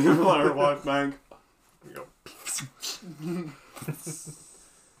 place the thing in flower, walk back.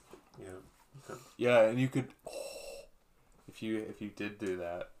 Yeah. Yeah, and you could. If you did do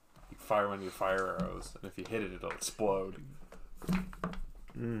that, you fire one of your fire arrows, and if you hit it, it'll explode.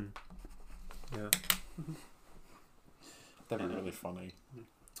 Mm. Yeah. That'd be really funny.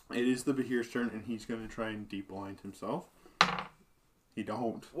 It is the Bahir's turn, and he's going to try and deep blind himself. He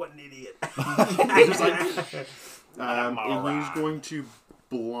don't. What an idiot. He's just like, and he's going to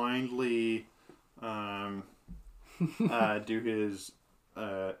blindly do his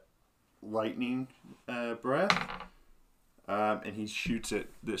lightning breath, and he shoots it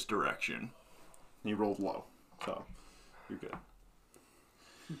this direction. He rolled low, so you're good.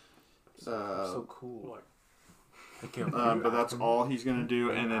 So cool. But that's all he's going to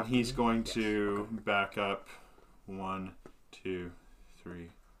do, and then he's going to back up 1, 2, 3,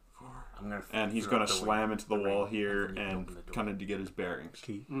 4. I'm gonna. And he's throw going out to the slam window, into the ring, wall here then you can and open the door. kind of to get his bearings.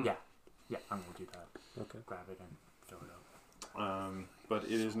 Key. Yeah, I'm gonna do that. Okay. Grab it and throw it out. But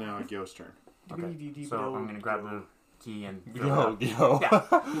it is now Gyo's turn. Okay. So I'm gonna grab the key and throw it Yo,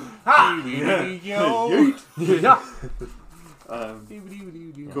 out. yo. Yeah. Yo. Yeah.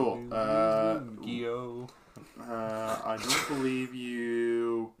 Cool. Yo. I don't believe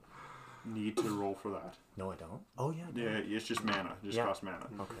you need to roll for that. No, I don't. Oh yeah. I do. Yeah, it's just mana. It just Yeah. costs mana.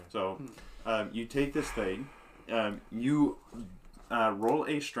 Okay. So, you take this thing. You roll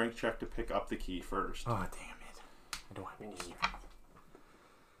a strength check to pick up the key first. Oh damn it. I don't have any strength.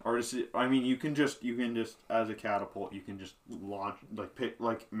 Or I mean, you can just as a catapult, you can just launch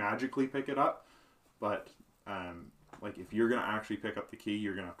magically pick it up, but like if you're gonna actually pick up the key,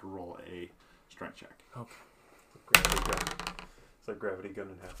 you're gonna have to roll a strength check. Okay. Gravity gun. It's like gravity gun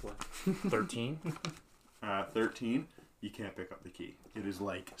in Half-Life. 13. 13. You can't pick up the key. It is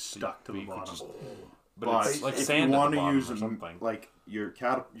like stuck to the bottom. But it's like if sand you at want the to bottom use or something. like your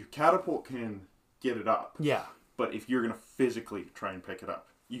catapult can get it up, Yeah. but if you're gonna physically try and pick it up,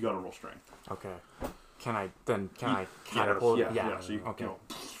 you got to roll strength. Okay. Can I catapult? Yeah. So you, Okay. you know,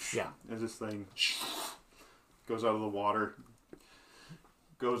 Yeah. as this thing goes out of the water,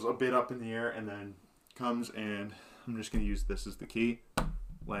 goes a bit up in the air, and then comes and I'm just gonna use this as the key.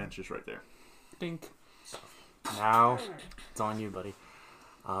 Lands just right there. Dink. Now it's on you, buddy.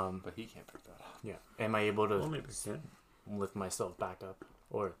 But he can't pick that up. Yeah. Am I able to Well, maybe we can. lift myself back up,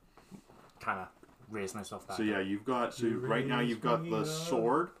 or kind of raise myself back? So yeah, you've got You right now you've got raise the me up.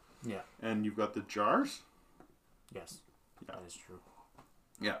 sword Yeah. and you've got the jars. Yes. Yeah. That is true.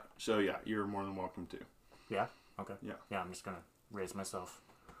 Yeah. So yeah, you're more than welcome to. Yeah. Okay. Yeah. Yeah. I'm just gonna raise myself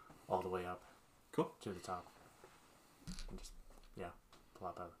all the way up. Cool. To the top. And just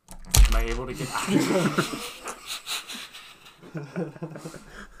plop out. Am I able to get out?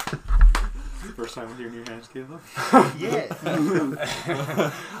 First time with your new hands, Caleb? Yeah.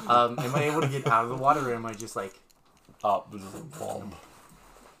 Am I able to get out of the water, or am I just like Up and bomb.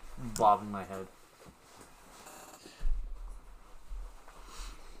 bobbing my head?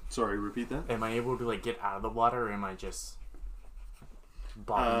 Sorry, repeat that. Am I able to like get out of the water, or am I just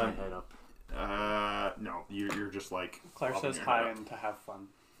bobbing my head up? No, you're just like. Claire bobbing says your hi head up. and to have fun.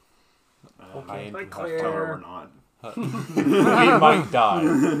 High and Bye, have Claire. Tell her fun. we're not. We might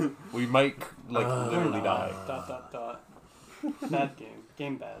die. We might literally die. Dot. Bad game.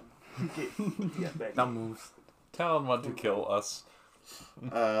 Game bad. That moves. Tell him what to kill us.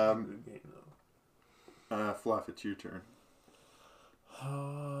 Good game, though. Fluff, it's your turn.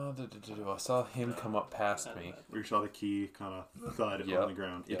 I saw him come up past me. You saw the key kind of thud Yep. on the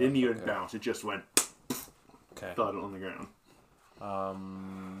ground. It Yep, didn't even okay. bounce. It just went Okay. thud on the ground.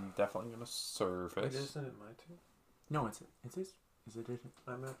 Definitely gonna surface. Isn't it my turn? No, it's his. Is it?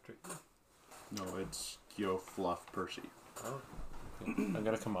 I'm after you. No, it's Geo, Fluff, Percy. Oh, I'm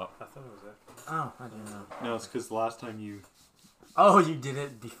gonna come up. I thought it was after. Oh, I didn't know. No, it's because the last time you Oh, you did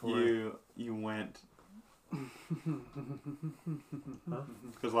it before. you went.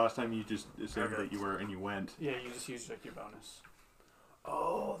 Because last time you just said Okay. that you were and you went. Yeah, you just used like your bonus.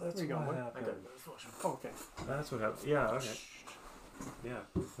 Oh, that's There you go. what What? happened. Oh, okay. That's what happened. Yeah, okay. Yeah.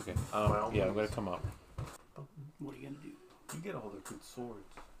 Okay. Well, Yeah, I'm gonna come up. What are you gonna do? You get all the good swords.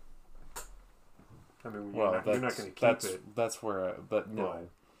 I mean, Well, you're not going to keep that's it. that's where. But no. Well,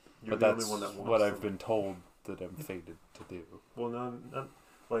 You're But the that's only one that wants what I've them. been told that I'm fated to do. Well, no, not,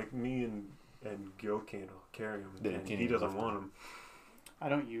 like me and Gil can't carry him, Yeah, and can't he even doesn't lift want him. him. I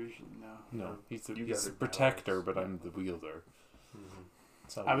don't usually know. No, he's the, You he's guys the are protector, balanced. but I'm the wielder. Mm-hmm.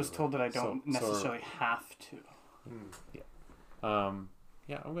 So, I was told that I don't So- necessarily have to.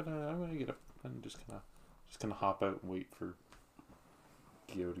 Yeah, I'm gonna get up. I'm just gonna hop out and wait for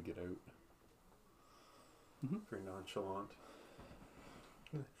Gio to get out. Very nonchalant.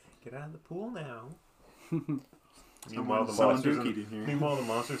 Get out of the pool now. Meanwhile, the monsters Dookie in here. Meanwhile, the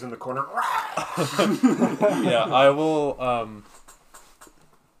monsters in the corner. Yeah, I will.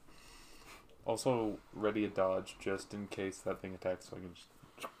 Also, ready a dodge just in case that thing attacks, so I can just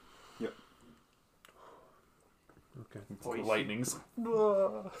Okay. lightnings.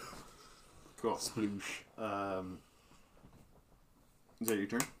 Cool. Sploosh. Is that your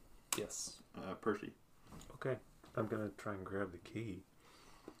turn? Yes. Percy. Okay. I'm gonna try and grab the key.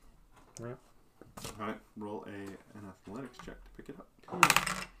 Alright, roll an athletics check to pick it up.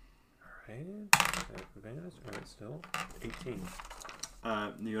 Alright. Advantage. Alright, still 18.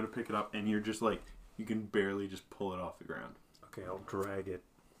 You go to pick it up and you're just like, you can barely just pull it off the ground. Okay, I'll drag it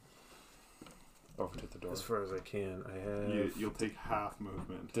Over to the door. as far as I can. I have. You'll take half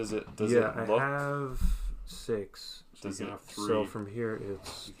movement. Does it I look? have 6. So Does you can it- have 3. So from here,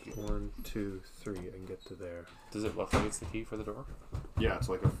 it's 1, 2, 3. I can get to there. Does it look like it's the key for the door? Yeah, it's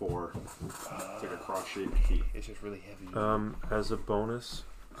like a 4. It's like a cross-shaped key. It's just really heavy. As a bonus,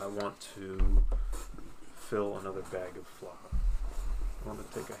 I want to fill another bag of flour. I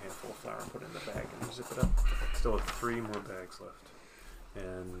want to take a handful of flour and put it in the bag and zip it up. Still have 3 more bags left.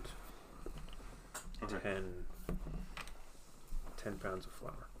 And Okay. 10 pounds of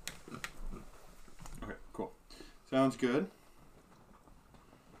flour. Okay, cool. Sounds good.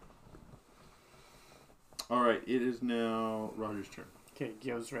 Alright, it is now Roger's turn. Okay,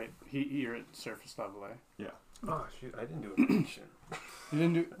 Gio's right. You're at surface level, eh? Yeah. Oh shoot! I didn't do an action. You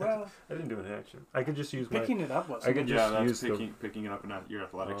didn't do well. I didn't do an action. I could just use Picking it up I wasn't. could it? Yeah, just that's use picking it up and your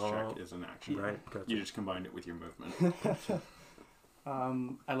athletics Oh. check is an action. the right. Gotcha. You just combined it with your movement.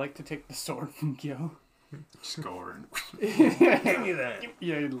 I like to take the sword from Gyo. Score. And Give me that.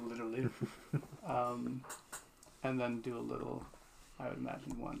 Yeah, literally. And then do a little. I would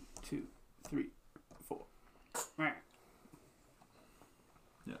imagine 1, 2, 3, 4.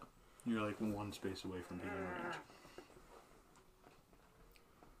 you're like one space away from being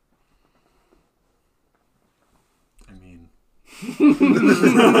in range.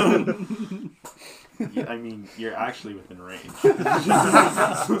 Yeah, I mean, you're actually within range.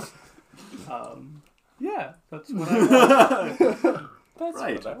 Yeah, that's what I want. That's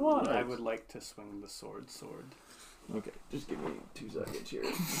Right. what I want. I would like to swing the sword. Okay, just give me 2 seconds here.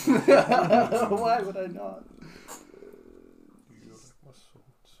 Why would I not?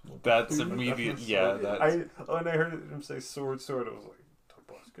 That's immediate. Yeah, that's. When I heard him say sword, I was like,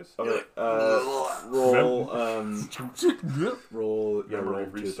 Tobuscus. Okay, roll Memory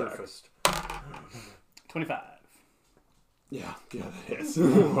 2 attacks. resurfaced. 25. Yeah, that is.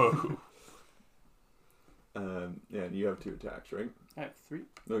 Whoa. Yeah, and you have 2 attacks, right? I have 3.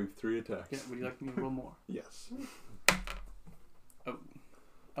 No, you have 3 attacks. Yeah, would you like me to roll more? Yes. Oh,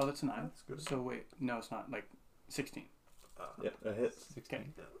 that's a 9. That's good. So wait, no, it's not. Like 16. Yeah, that hits. Okay.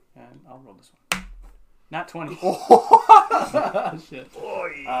 And I'll roll this one. Not 20. Shit.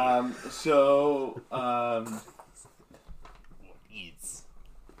 What eats?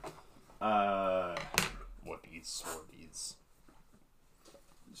 What eats sword eats?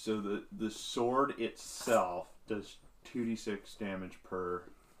 So the sword itself does 2d6 damage per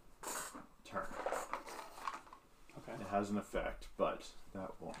turn. Okay. It has an effect, but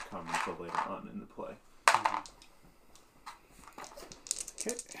that won't come until later on in the play.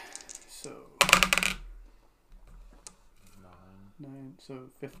 Okay. So 9. So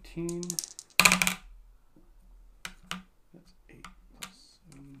 15. That's 8 plus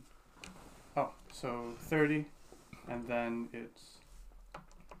 7. Oh, so 30, and then it's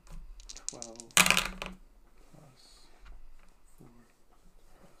 12 plus 4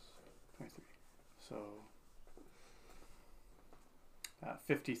 plus 23. So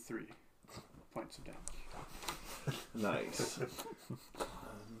 53 points of damage. Nice.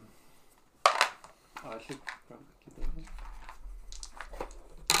 Oh, I should probably keep it in.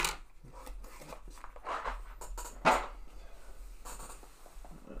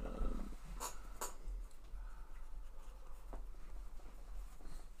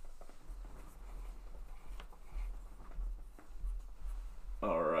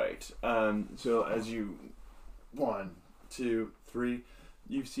 All right. So as you 1, 2, 3,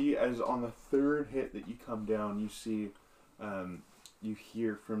 you see as on the 3rd hit that you come down, you see, you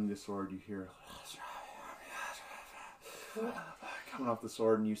hear from the sword. You hear coming off the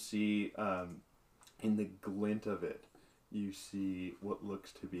sword, and you see, in the glint of it, you see what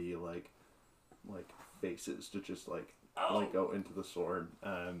looks to be like faces to just like go into the sword,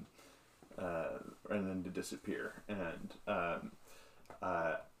 and then to disappear. And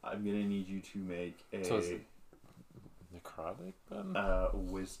I'm gonna need you to make a So is it necrotic then?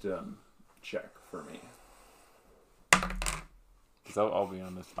 wisdom check for me. Because I'll be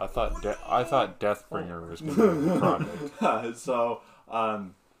honest, I thought Deathbringer was going to be necrotic. So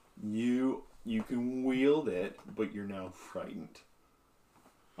you can wield it, but you're now frightened.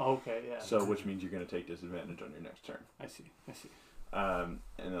 Okay, yeah. So which means you're gonna take disadvantage on your next turn. I see. And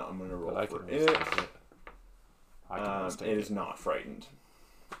then I'm gonna roll But I for can it. mistake it. I can mistake It is not frightened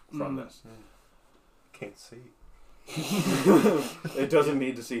from this. Can't see. It doesn't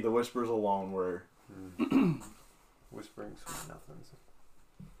need to see. The whispers alone were. Whispering sweet nothings.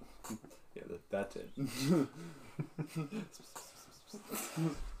 Yeah, that's it.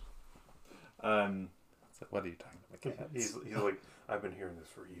 So what are you talking about? Cats? He's like, I've been hearing this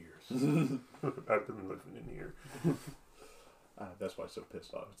for years. I've been living in here. That's why I'm so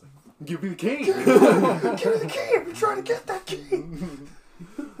pissed off. It's like, give me the key! Give me the key! I've been trying to get that key!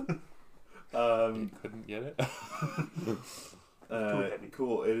 You couldn't get it?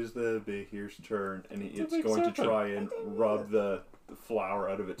 Cool. It is the Behir's turn, and it's big going serpent. to try and rub the flour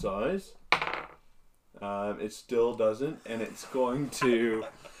out of its eyes. It still doesn't, and it's going to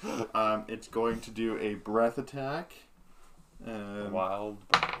do a breath attack. Wild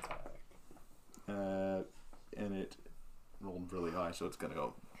breath attack. And it rolled really high, so it's gonna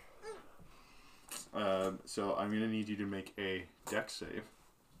go. So I'm gonna need you to make a dex save.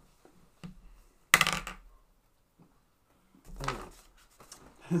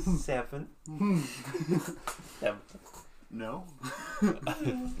 Seven. No.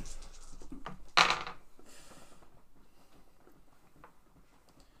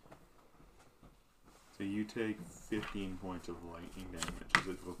 you take 15 points of lightning damage as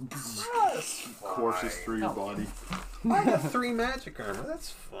it goes courses through your body. I got 3 magic armor. That's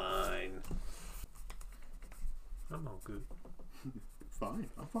fine. I'm all good. Fine,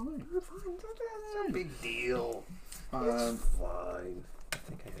 I'm fine. I'm fine. That's no big deal. Um, It's fine. I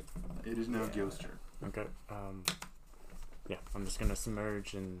think I had. it is now Gil's turn. Okay. Yeah, I'm just gonna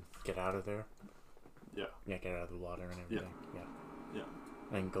submerge and get out of there. Yeah. Yeah, get out of the water and everything. Yeah.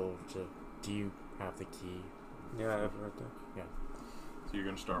 Yeah. And go to. Do you have the key? Yeah, I have it right there. So you're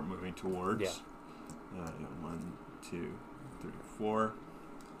going to start moving towards. Yeah. 1, 2, 3, 4.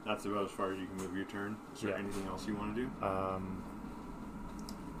 That's about as far as you can move your turn. Is there Yeah. anything else you want to do?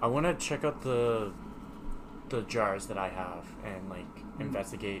 I want to check out the jars that I have and like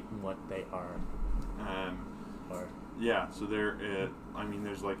investigate what they are. Or Yeah, so there. I mean,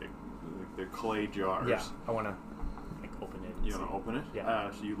 there's like the clay jars. yeah, I want to like open it. and You want see. to open it?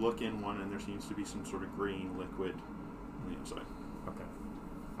 Yeah. So you look in one, and there seems to be some sort of green liquid on the inside. Okay.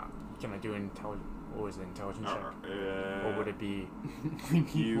 Can I do an intelligence? What was it, intelligence check? Or Or would it be? We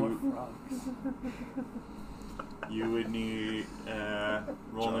need You- more frogs. You would need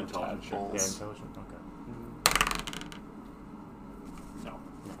roll an intelligence check. Yeah, intelligence. Okay. No.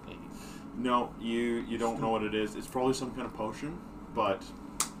 No, you don't know what it is. It's probably some kind of potion, but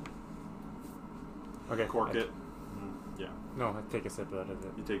Okay. cork it. Yeah, No, I take a sip out of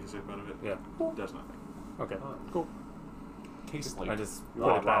it. you take a sip out of it. Yeah. Does nothing. Okay. Oh. Cool. Tastes I like just You put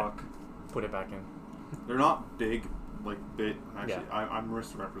want it back. rock? Put it back in. They're not big, like bit. Actually, Yeah. I'm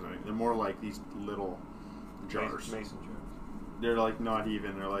misrepresenting. They're more like these little jars. Mason jars. They're like not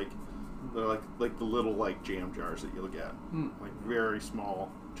even. They're like the little like jam jars that you'll get. Like very small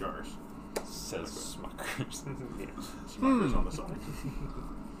jars. says Smuckers. Smuckers on the side.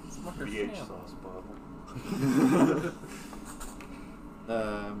 Smuckers VH jam. sauce bottle.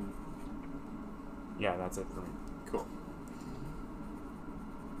 Yeah, that's it for me. Cool.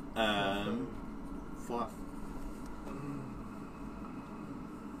 Fluff.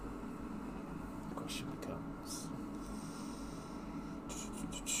 The question becomes: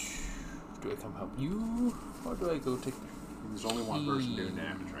 do I come help you, or do I go take? There's only one person doing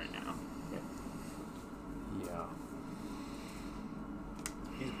damage right now. Yeah.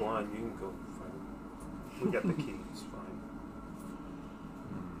 He's blind. You can go find him. We got the key. It's fine.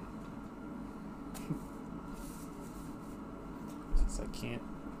 Since I can't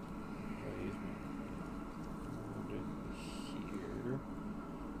raise my hold it here,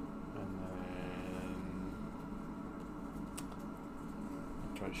 and then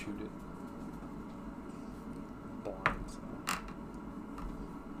I'll try to shoot it. Blind. So.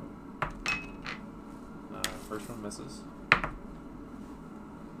 First one misses.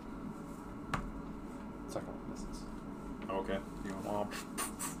 Second one misses. Okay. You go womp,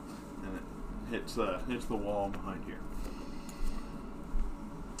 and it hits the wall behind you.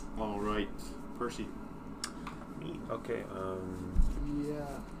 All right, Percy. Me. Okay.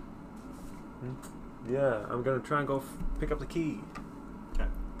 Yeah. Yeah, I'm gonna try and go pick up the key. Okay.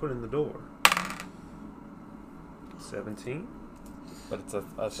 Put it in the door. 17. But it's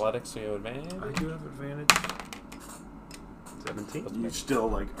athletics, so you have advantage. I do have advantage. 17. You still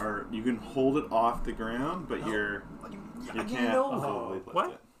like are. You can hold it off the ground, but you can't fully lift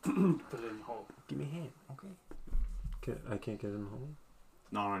What? it. Put it in the hole. Give me a hand. Okay. I can't get in the hole.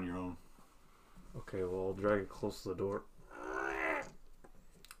 Not on your own. Okay, well, I'll drag it close to the door.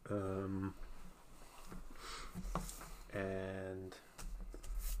 And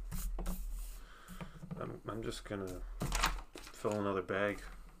I'm just gonna fill another bag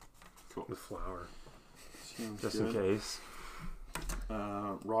Cool. with flour, Sounds just good. in case.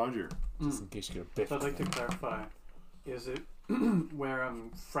 Roger. Just in case you get a biff. So I'd like to clarify: is it where I'm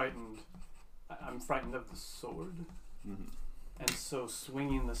frightened? I'm frightened of the sword, Mm-hmm. and so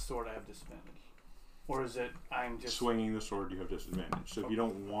swinging the sword I have disadvantage, or is it I'm just Swinging the sword, you have disadvantage. So if you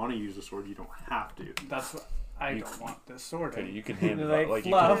don't want to use the sword, you don't have to. That's what I You don't want this sword. Okay, you can hand it Like off. Like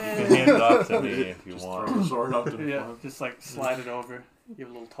fluff. you can hand it off to me if you Just want. throw the sword up to the Yeah, front. just like slide it over, give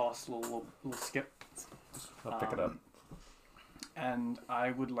it a little toss, a little skip. I'll pick it up. And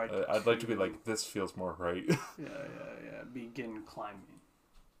I would like. I'd like to be like, this feels more right. Yeah. Begin climbing.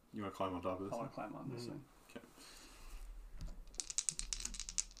 You want to climb on top of I this? want to climb on this thing. Okay.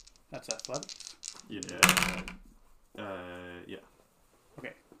 That's athletics. Yeah. Yeah.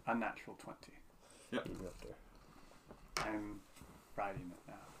 Okay, unnatural 20. Yep. You up there. I'm riding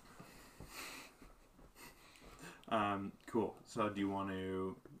it now. Cool. So do you want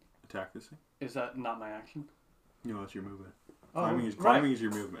to attack this thing? Is that not my action? No, that's your movement. Oh, Climbing is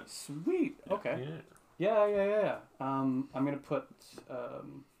your movement. Sweet. Okay. Yeah. Yeah. I'm gonna put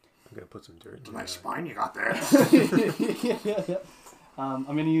I'm gonna put some dirt. It's in a nice that. spine you got there. yeah. I'm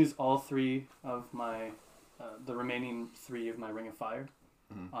going to use all 3 of my, the remaining 3 of my Ring of Fire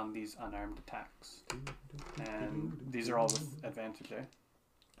on these unarmed attacks. And these are all with advantage, eh?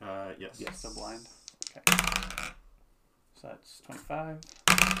 Yes. So blind. Okay. So that's 25.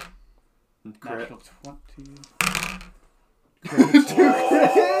 Crit. Natural 20.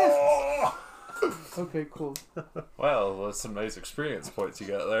 Okay, cool. Well, that's some nice experience points you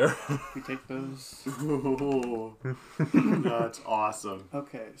got there. We take those. Ooh. That's awesome.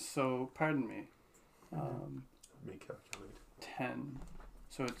 Okay, so pardon me. Let me calculate. 10.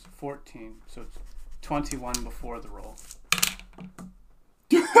 So it's 14. So it's 21 before the roll.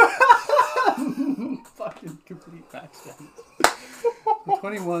 Fucking complete max damage.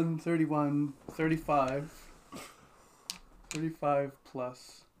 21, 31, 35. 35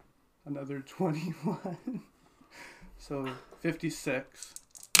 plus another 21. So 56.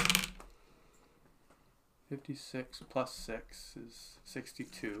 56 plus 6 is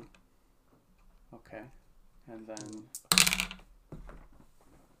 62. Okay. And then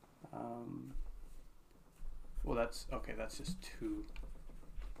well, that's okay, that's just 2.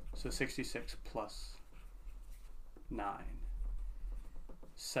 So 66 plus 9.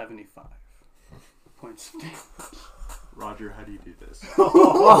 75 points of damage. Roger, how do you do this?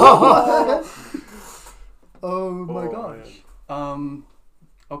 Oh my Oh, gosh.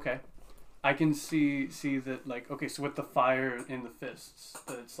 Okay. I can see that, like, okay, so with the fire in the fists,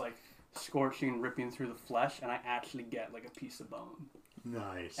 that it's like scorching, ripping through the flesh, and I actually get like a piece of bone.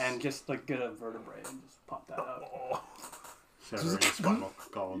 Nice. And just like get a vertebrae and just pop that out. Severing the spinal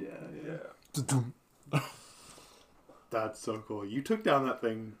column. Yeah. That's so cool. You took down that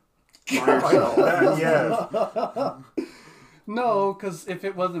thing by yourself. Yeah. No, because if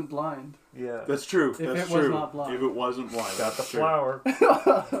it wasn't blind. Yeah. That's true. If That's it was true. not blind. If it wasn't blind. Got the that's true. flower.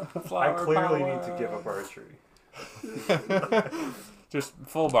 I clearly need to give up archery. Just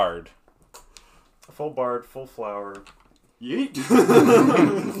full bard. Full bard, full flower. Yeet.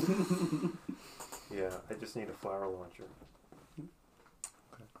 Yeah, I just need a flower launcher.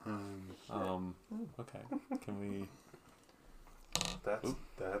 Okay. Can we? That's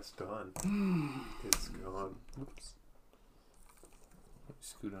done. It's gone. Oops.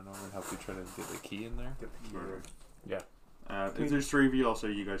 Scoot on over and help you try to get the key in there. Get the key. Murder. Yeah. If there's 3 of you, also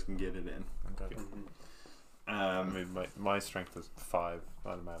you guys can get it in. Okay. Mm-hmm. I mean, my strength is 5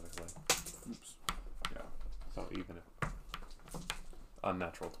 automatically. Oops. Yeah. So even if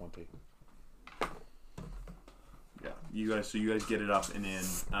unnatural 20. Yeah, you guys get it up and in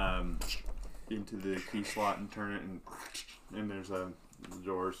into the key slot and turn it, and there's the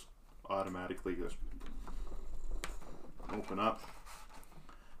doors automatically goes open up,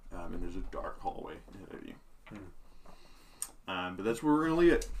 and there's a dark hallway ahead of you. But that's where we're gonna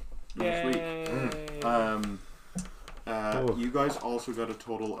leave it this week. You guys also got a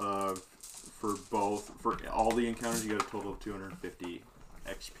total of for all the encounters, you got a total of 250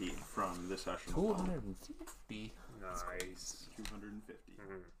 XP from this session. 250. Nice. 250.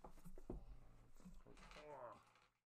 Mm-hmm.